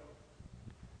screw up.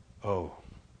 Oh.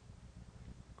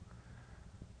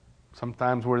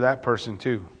 Sometimes we're that person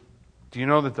too. Do you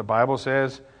know that the Bible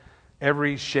says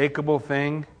every shakeable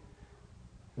thing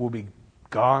will be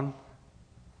gone?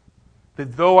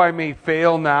 That though I may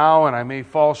fail now and I may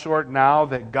fall short now,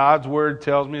 that God's Word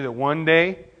tells me that one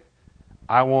day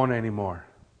I won't anymore.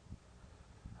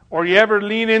 Or you ever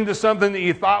lean into something that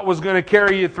you thought was going to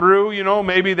carry you through? You know,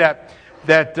 maybe that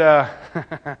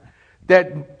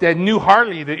new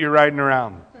Harley that you're riding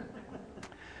around.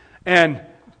 And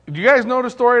do you guys know the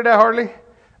story of that Harley?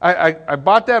 I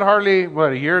bought that Harley,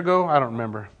 a year ago? I don't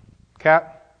remember.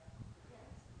 Kat?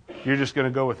 You're just going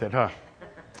to go with it, huh?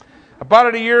 I bought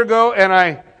it a year ago, and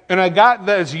I got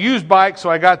it's a used bike, so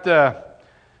I got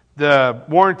the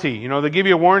warranty. You know, they give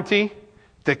you a warranty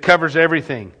that covers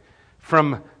everything,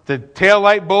 from the tail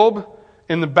light bulb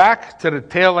in the back to the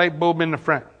tail light bulb in the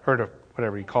front, or the,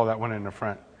 whatever you call that one in the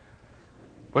front.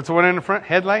 What's the one in the front?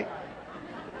 Headlight?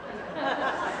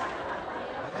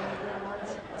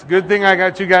 It's a good thing I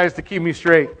got you guys to keep me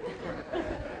straight.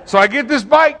 So I get this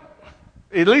bike.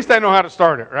 At least I know how to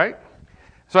start it, right?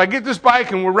 So I get this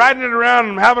bike and we're riding it around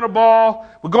and I'm having a ball.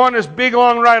 We go on this big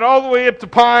long ride all the way up to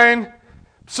Pine.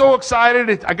 I'm so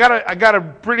excited. I got a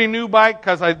pretty new bike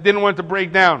because I didn't want it to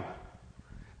break down.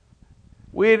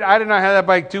 I did not have that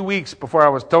bike 2 weeks before I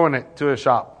was towing it to a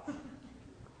shop.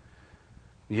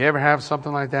 You ever have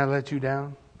something like that let you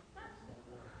down?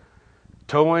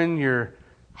 Towing your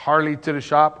Harley to the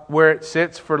shop where it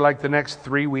sits for like the next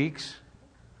 3 weeks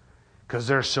because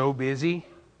they're so busy.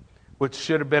 Which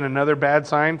should have been another bad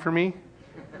sign for me.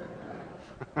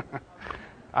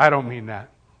 I don't mean that.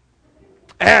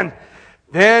 And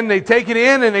then they take it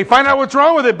in and they find out what's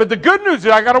wrong with it. But the good news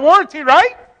is I got a warranty,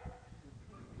 right?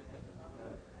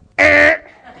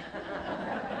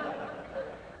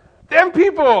 Them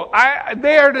people,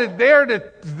 they're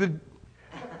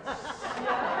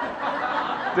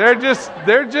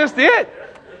just it.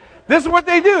 This is what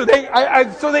they do.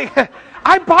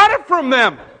 I bought it from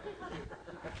them.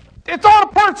 It's all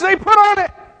the parts they put on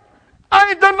it.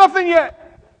 I ain't done nothing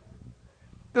yet.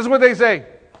 This is what they say.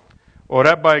 Oh,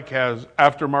 that bike has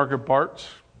aftermarket parts.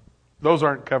 Those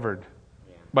aren't covered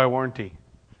by warranty.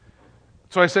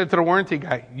 So I said to the warranty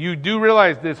guy, you do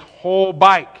realize this whole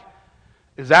bike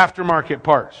is aftermarket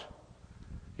parts.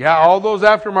 Yeah, all those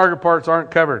aftermarket parts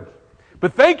aren't covered.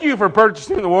 But thank you for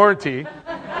purchasing the warranty.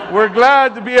 We're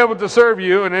glad to be able to serve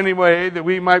you in any way that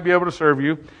we might be able to serve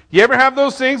you. You ever have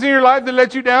those things in your life that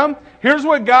let you down? Here's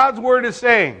what God's Word is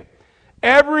saying.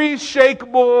 Every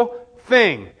shakeable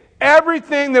thing,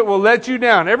 everything that will let you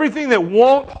down, everything that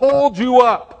won't hold you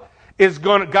up,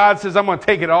 God says, I'm going to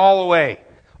take it all away.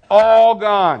 All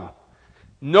gone.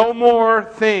 No more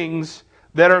things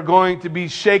that are going to be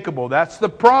shakeable. That's the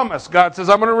promise. God says,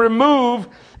 I'm going to remove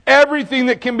everything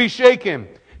that can be shaken.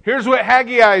 Here's what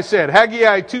Haggai said.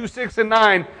 Haggai 2, 6, and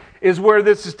 9 is where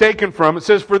this is taken from. It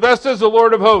says, for thus says the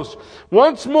Lord of hosts,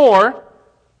 once more,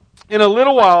 in a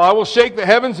little while, I will shake the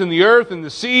heavens and the earth and the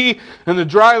sea and the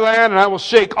dry land, and I will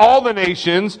shake all the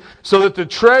nations, so that the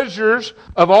treasures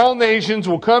of all nations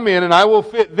will come in, and I will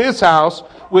fit this house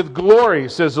with glory,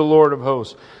 says the Lord of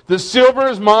hosts. The silver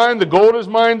is mine, the gold is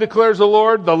mine, declares the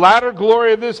Lord. The latter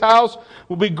glory of this house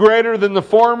will be greater than the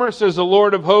former, says the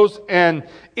Lord of hosts. And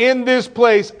in this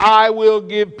place I will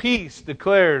give peace,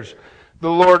 declares the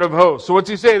Lord of hosts. So what's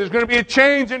he say? There's going to be a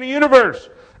change in the universe.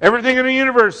 Everything in the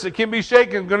universe that can be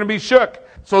shaken is going to be shook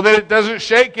so that it doesn't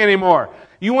shake anymore.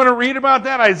 You want to read about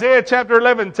that? Isaiah chapter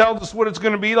 11 tells us what it's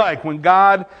going to be like when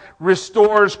God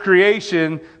restores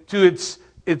creation to its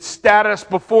status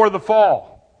before the fall.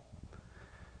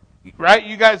 Right?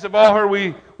 You guys have all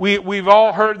heard, we've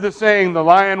all heard the saying, the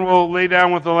lion will lay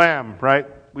down with the lamb, right?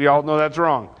 We all know that's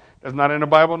wrong. That's not in the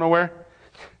Bible nowhere.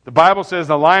 The Bible says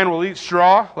the lion will eat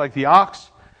straw like the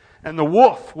ox, and the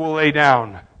wolf will lay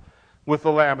down with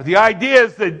the lamb. But the idea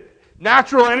is that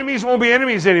natural enemies won't be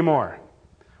enemies anymore.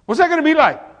 What's that going to be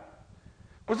like?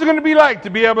 What's it going to be like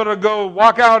to be able to go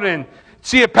walk out and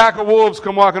see a pack of wolves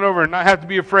come walking over and not have to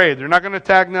be afraid? They're not going to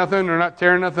attack nothing. They're not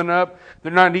tearing nothing up.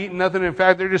 They're not eating nothing. In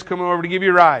fact, they're just coming over to give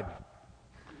you a ride.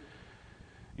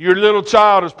 Your little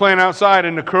child is playing outside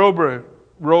and the cobra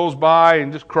rolls by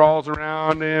and just crawls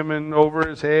around him and over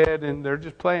his head, and they're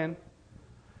just playing.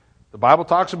 The Bible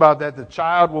talks about that. The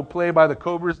child will play by the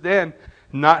cobra's den,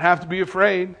 not have to be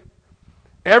afraid.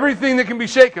 Everything that can be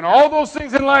shaken, all those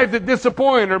things in life that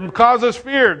disappoint or cause us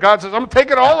fear, God says, I'm going to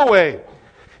take it all away.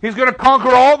 He's going to conquer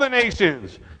all the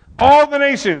nations. All the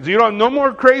nations. You don't, no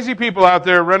more crazy people out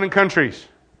there running countries.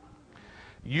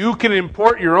 You can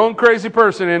import your own crazy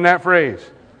person in that phrase.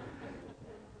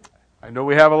 I know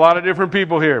we have a lot of different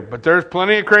people here, but there's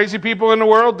plenty of crazy people in the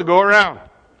world to go around.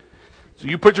 So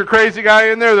you put your crazy guy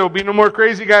in there will be no more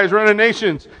crazy guys running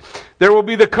nations. There will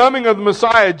be the coming of the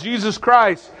Messiah, Jesus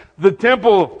Christ, the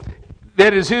temple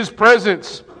that is His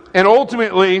presence, and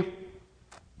ultimately,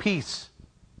 peace.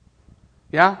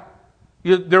 Yeah?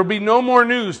 There will be no more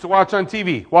news to watch on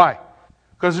TV. Why?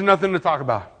 Because there's nothing to talk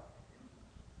about.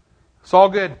 It's all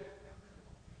good.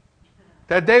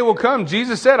 That day will come.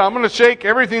 Jesus said, I'm going to shake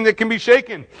everything that can be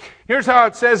shaken. Here's how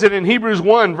it says it in Hebrews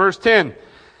 1, verse 10.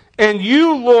 And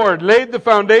you, Lord, laid the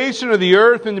foundation of the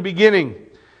earth in the beginning,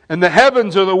 and the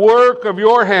heavens are the work of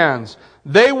your hands.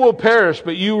 They will perish,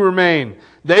 but you remain.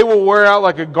 They will wear out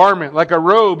like a garment. Like a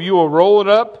robe, you will roll it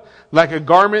up. Like a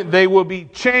garment, they will be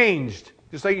changed.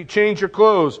 Just like you change your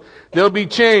clothes. They'll be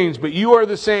changed, but you are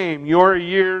the same. Your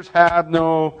years have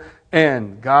no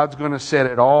end. God's going to set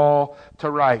it all to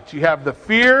rights. You have the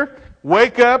fear.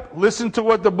 Wake up. Listen to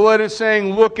what the blood is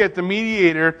saying. Look at the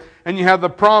mediator. And you have the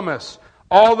promise.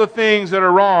 All the things that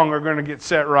are wrong are going to get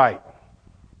set right.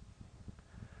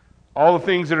 All the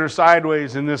things that are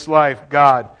sideways in this life,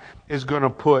 God is going to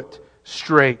put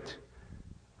straight.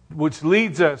 Which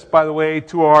leads us, by the way,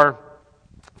 to our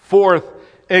fourth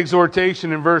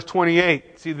exhortation in verse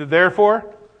 28. See the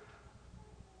therefore?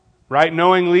 Right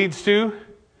knowing leads to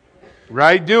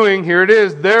right doing. Here it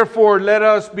is. Therefore, let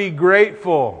us be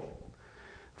grateful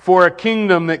for a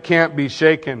kingdom that can't be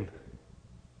shaken.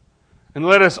 And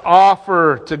let us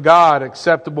offer to God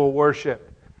acceptable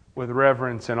worship with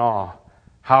reverence and awe.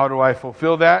 How do I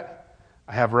fulfill that?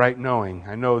 I have right knowing.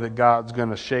 I know that God's going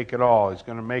to shake it all. He's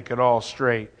going to make it all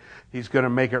straight. He's going to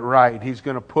make it right. He's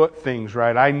going to put things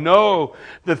right. I know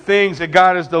the things that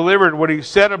God has delivered, what He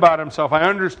said about Himself. I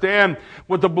understand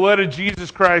what the blood of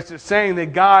Jesus Christ is saying,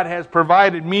 that God has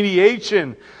provided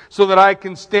mediation so that I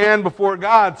can stand before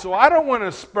God. So I don't want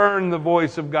to spurn the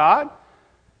voice of God.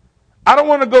 I don't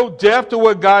want to go deaf to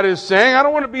what God is saying. I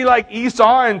don't want to be like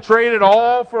Esau and trade it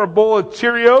all for a bowl of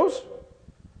Cheerios.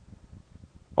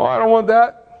 Oh, I don't want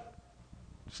that.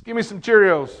 Just give me some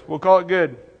Cheerios. We'll call it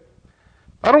good.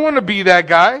 I don't want to be that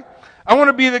guy. I want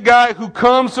to be the guy who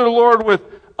comes to the Lord with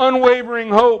unwavering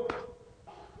hope,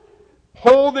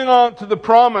 holding on to the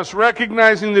promise,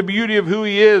 recognizing the beauty of who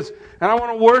He is. And I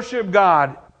want to worship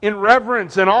God in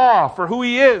reverence and awe for who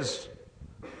He is.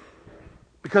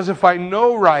 Because if I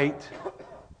know right,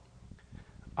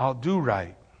 I'll do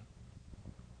right.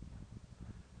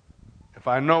 If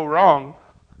I know wrong,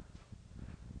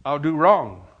 I'll do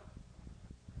wrong.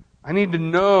 I need to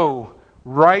know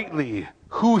rightly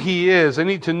who He is. I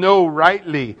need to know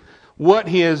rightly what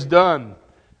He has done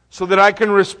so that I can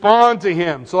respond to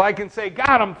Him. So I can say,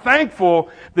 God, I'm thankful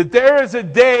that there is a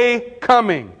day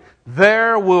coming.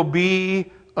 There will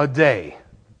be a day.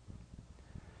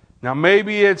 Now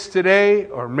maybe it's today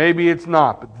or maybe it's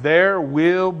not, but there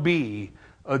will be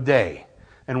a day.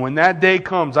 And when that day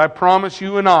comes, I promise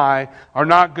you and I are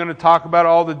not going to talk about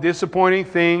all the disappointing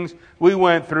things we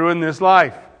went through in this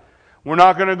life. We're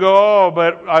not going to go, oh,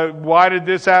 but why did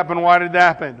this happen? Why did that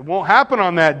happen? It won't happen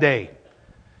on that day.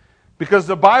 Because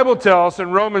the Bible tells us in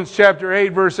Romans chapter 8,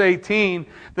 verse 18,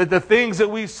 that the things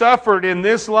that we suffered in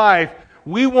this life,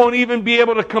 we won't even be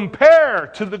able to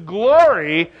compare to the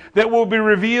glory that will be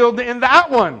revealed in that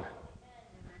one.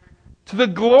 To the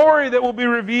glory that will be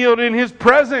revealed in His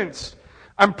presence.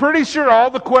 I'm pretty sure all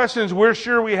the questions we're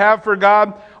sure we have for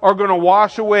God are going to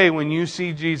wash away when you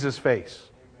see Jesus' face.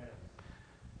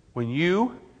 When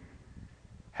you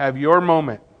have your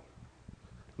moment,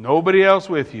 nobody else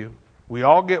with you, we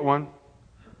all get one,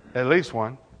 at least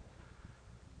one.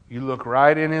 You look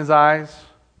right in His eyes,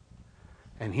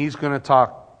 and He's going to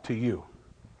talk to you.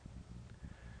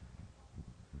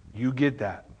 You get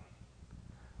that.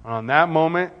 On that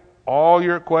moment, all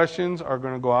your questions are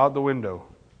going to go out the window.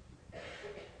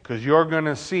 Because you're going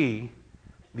to see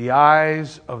the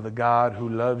eyes of the God who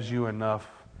loves you enough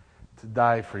to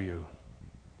die for you.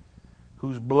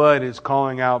 Whose blood is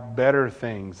calling out better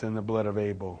things than the blood of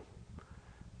Abel.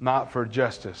 Not for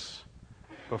justice,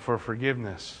 but for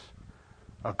forgiveness.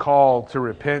 A call to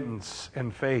repentance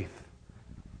and faith.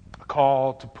 A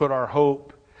call to put our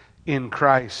hope in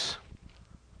Christ.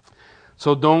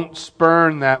 So don't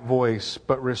spurn that voice,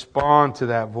 but respond to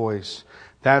that voice.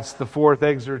 That's the fourth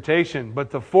exhortation. But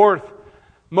the fourth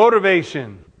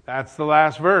motivation, that's the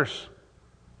last verse.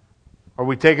 Are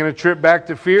we taking a trip back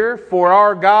to fear? For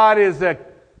our God is an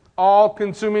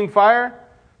all-consuming fire.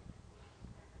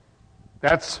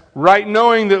 That's right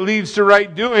knowing that leads to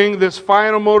right doing. This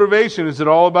final motivation, is it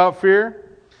all about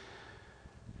fear?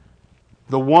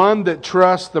 The one that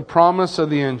trusts the promise of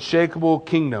the unshakable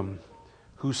kingdom,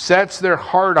 who sets their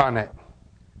heart on it,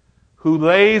 who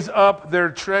lays up their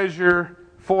treasure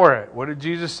for it. What did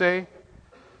Jesus say?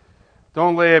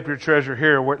 Don't lay up your treasure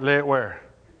here. Lay it where?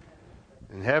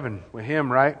 In heaven with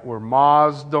Him, right? Where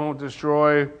moths don't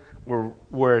destroy,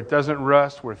 where it doesn't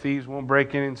rust, where thieves won't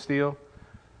break in and steal.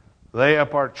 Lay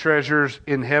up our treasures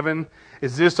in heaven.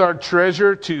 Is this our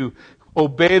treasure to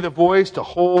obey the voice, to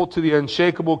hold to the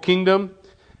unshakable kingdom?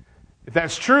 If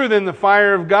that's true, then the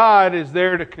fire of God is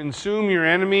there to consume your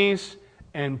enemies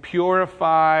and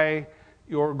purify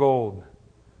your gold.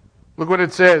 Look what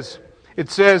it says. It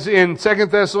says in 2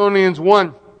 Thessalonians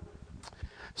 1,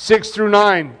 6 through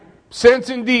 9, since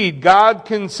indeed God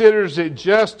considers it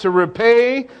just to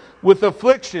repay with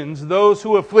afflictions those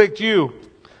who afflict you,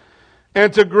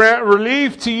 and to grant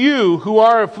relief to you who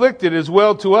are afflicted as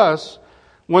well to us,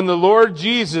 when the Lord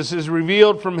Jesus is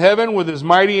revealed from heaven with His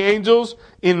mighty angels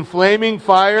in flaming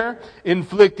fire,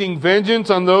 inflicting vengeance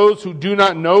on those who do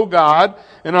not know God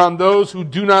and on those who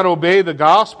do not obey the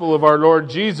gospel of our Lord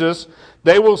Jesus.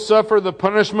 They will suffer the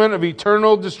punishment of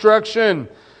eternal destruction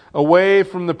away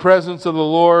from the presence of the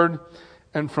Lord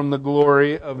and from the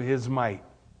glory of His might.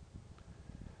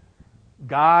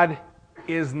 God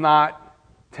is not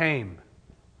tame,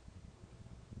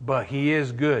 but He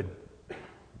is good.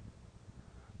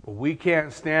 But we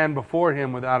can't stand before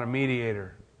Him without a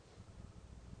mediator.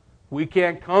 We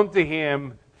can't come to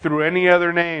Him through any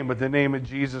other name but the name of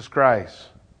Jesus Christ.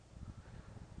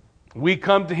 We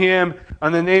come to Him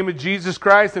on the name of Jesus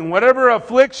Christ, and whatever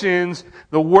afflictions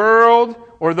the world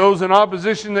or those in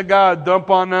opposition to God dump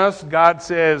on us, God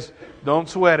says, don't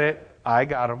sweat it, I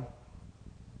got them.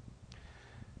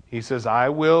 He says, I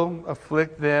will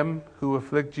afflict them who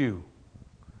afflict you.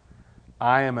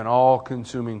 I am an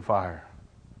all-consuming fire.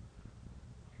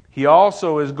 He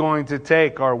also is going to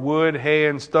take our wood, hay,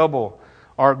 and stubble,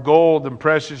 our gold and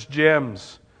precious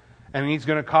gems, and He's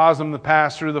going to cause them to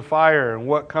pass through the fire. And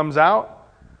what comes out?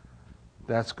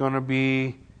 That's going to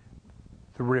be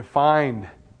the refined.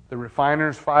 The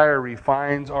refiner's fire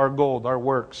refines our gold, our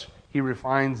works. He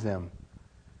refines them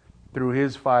through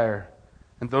His fire.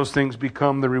 And those things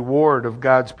become the reward of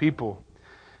God's people.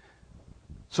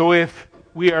 So if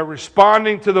we are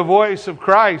responding to the voice of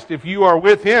Christ, if you are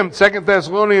with Him, 2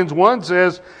 Thessalonians 1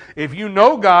 says, if you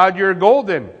know God, you're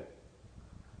golden.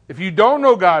 If you don't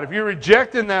know God, if you're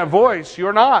rejecting that voice,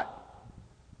 you're not.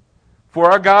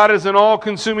 For our God is an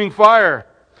all-consuming fire.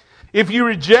 If you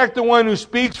reject the one who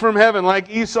speaks from heaven, like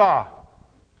Esau,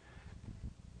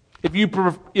 if you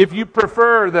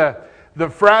prefer the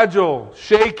fragile,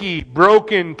 shaky,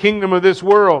 broken kingdom of this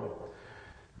world,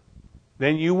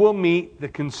 then you will meet the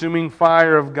consuming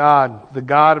fire of God, the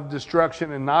God of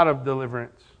destruction and not of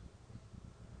deliverance.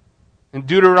 In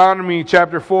Deuteronomy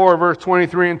chapter 4, verse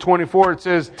 23 and 24, it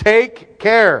says, take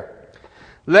care,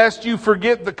 lest you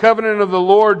forget the covenant of the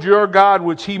Lord your God,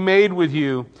 which He made with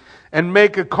you, and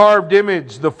make a carved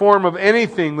image, the form of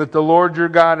anything that the Lord your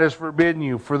God has forbidden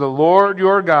you. For the Lord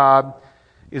your God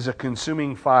is a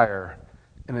consuming fire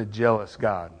and a jealous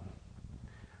God.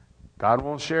 God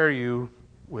won't share you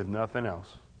with nothing else.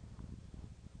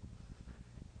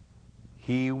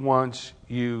 He wants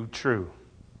you true.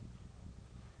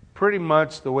 Pretty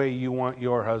much the way you want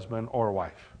your husband or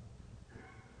wife.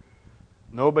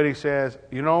 Nobody says,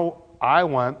 I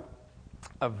want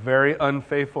a very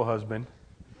unfaithful husband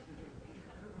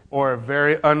or a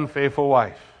very unfaithful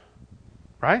wife.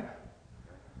 Right?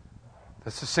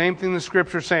 That's the same thing the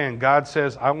Scripture's saying. God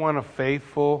says, I want a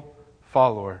faithful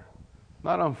follower,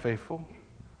 not unfaithful.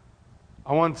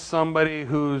 I want somebody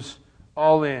who's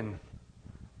all in,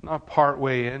 not part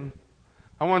way in.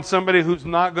 I want somebody who's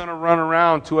not going to run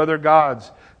around to other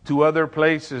gods, to other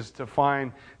places to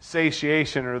find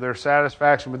satiation or their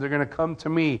satisfaction, but they're going to come to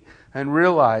me and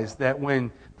realize that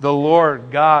when the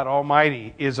Lord God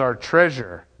Almighty is our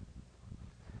treasure,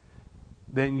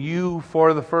 then you,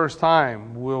 for the first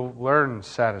time, will learn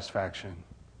satisfaction.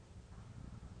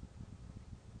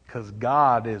 Because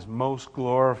God is most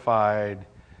glorified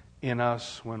in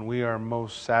us when we are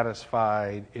most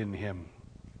satisfied in Him.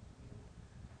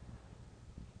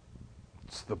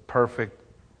 It's the perfect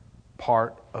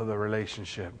part of the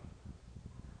relationship.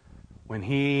 When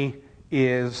He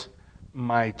is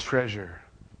my treasure.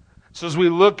 So as we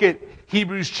look at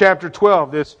Hebrews chapter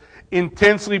 12, this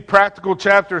intensely practical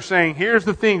chapter saying, here's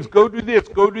the things, go do this,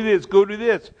 go do this, go do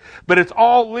this. But it's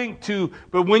all linked to,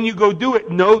 but when you go do it,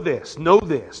 know this, know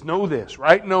this, know this.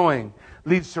 Right knowing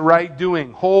leads to right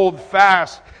doing. Hold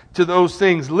fast to those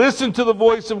things. Listen to the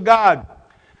voice of God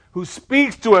who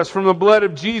speaks to us from the blood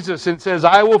of Jesus and says,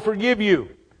 I will forgive you.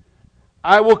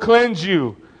 I will cleanse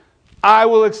you. I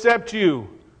will accept you.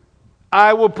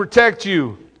 I will protect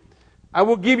you. I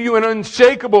will give you an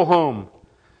unshakable home.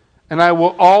 And I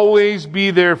will always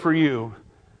be there for you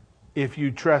if you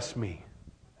trust me.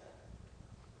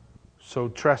 So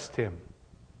trust Him.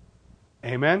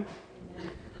 Amen? Why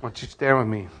don't you stand with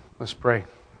me? Let's pray.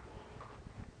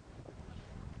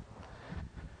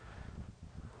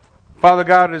 Father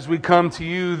God, as we come to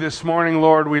you this morning,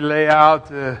 Lord, we lay out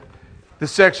the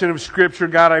section of Scripture.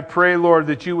 God, I pray, Lord,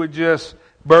 that you would just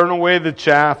burn away the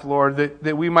chaff, Lord,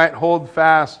 that we might hold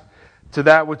fast to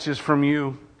that which is from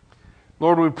you.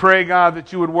 Lord, we pray, God,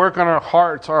 that you would work on our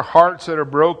hearts that are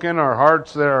broken, our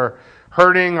hearts that are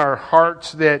hurting, our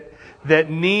hearts that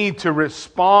need to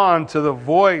respond to the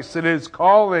voice that is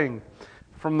calling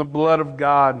from the blood of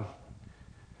God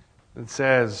that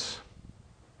says,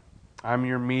 I'm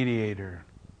your mediator.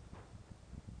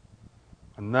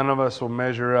 And none of us will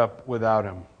measure up without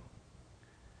Him.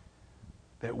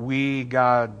 That we,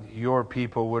 God, your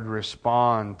people, would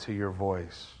respond to your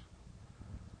voice.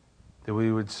 That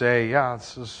we would say, yeah,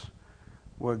 this is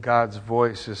what God's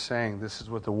voice is saying. This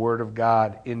is what the Word of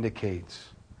God indicates.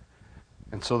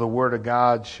 And so the Word of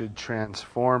God should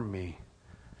transform me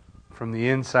from the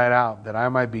inside out, that I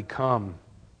might become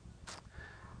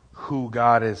who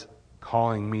God is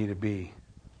calling me to be.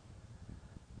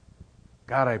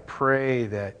 God, I pray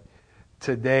that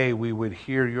today we would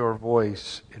hear your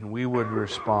voice and we would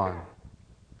respond.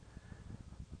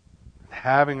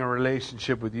 Having a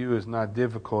relationship with you is not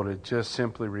difficult. It just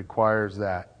simply requires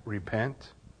that.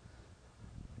 Repent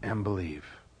and believe.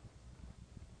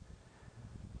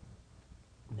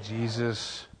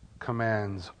 Jesus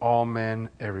commands all men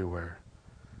everywhere.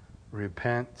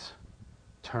 Repent,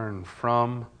 turn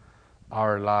from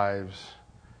our lives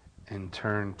and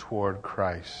turn toward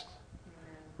Christ.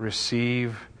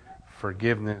 Receive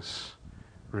forgiveness.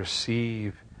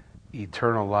 Receive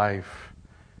eternal life.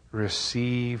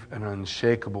 Receive an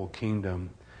unshakable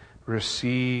kingdom.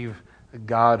 Receive a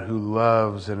God who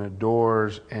loves and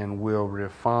adores and will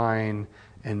refine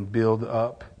and build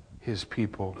up His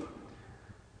people.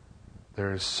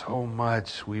 There is so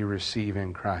much we receive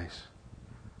in Christ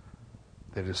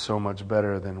that is so much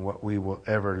better than what we will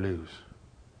ever lose.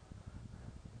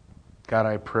 God,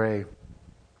 I pray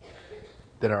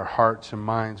that our hearts and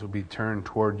minds will be turned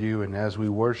toward You, and as we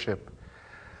worship,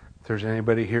 if there's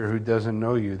anybody here who doesn't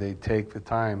know You, they take the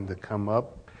time to come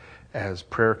up, as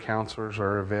prayer counselors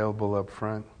are available up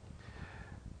front,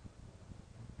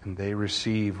 and they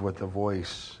receive what the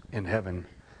voice in heaven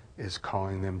is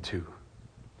calling them to.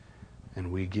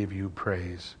 And we give You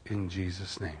praise in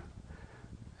Jesus' name.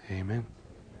 Amen.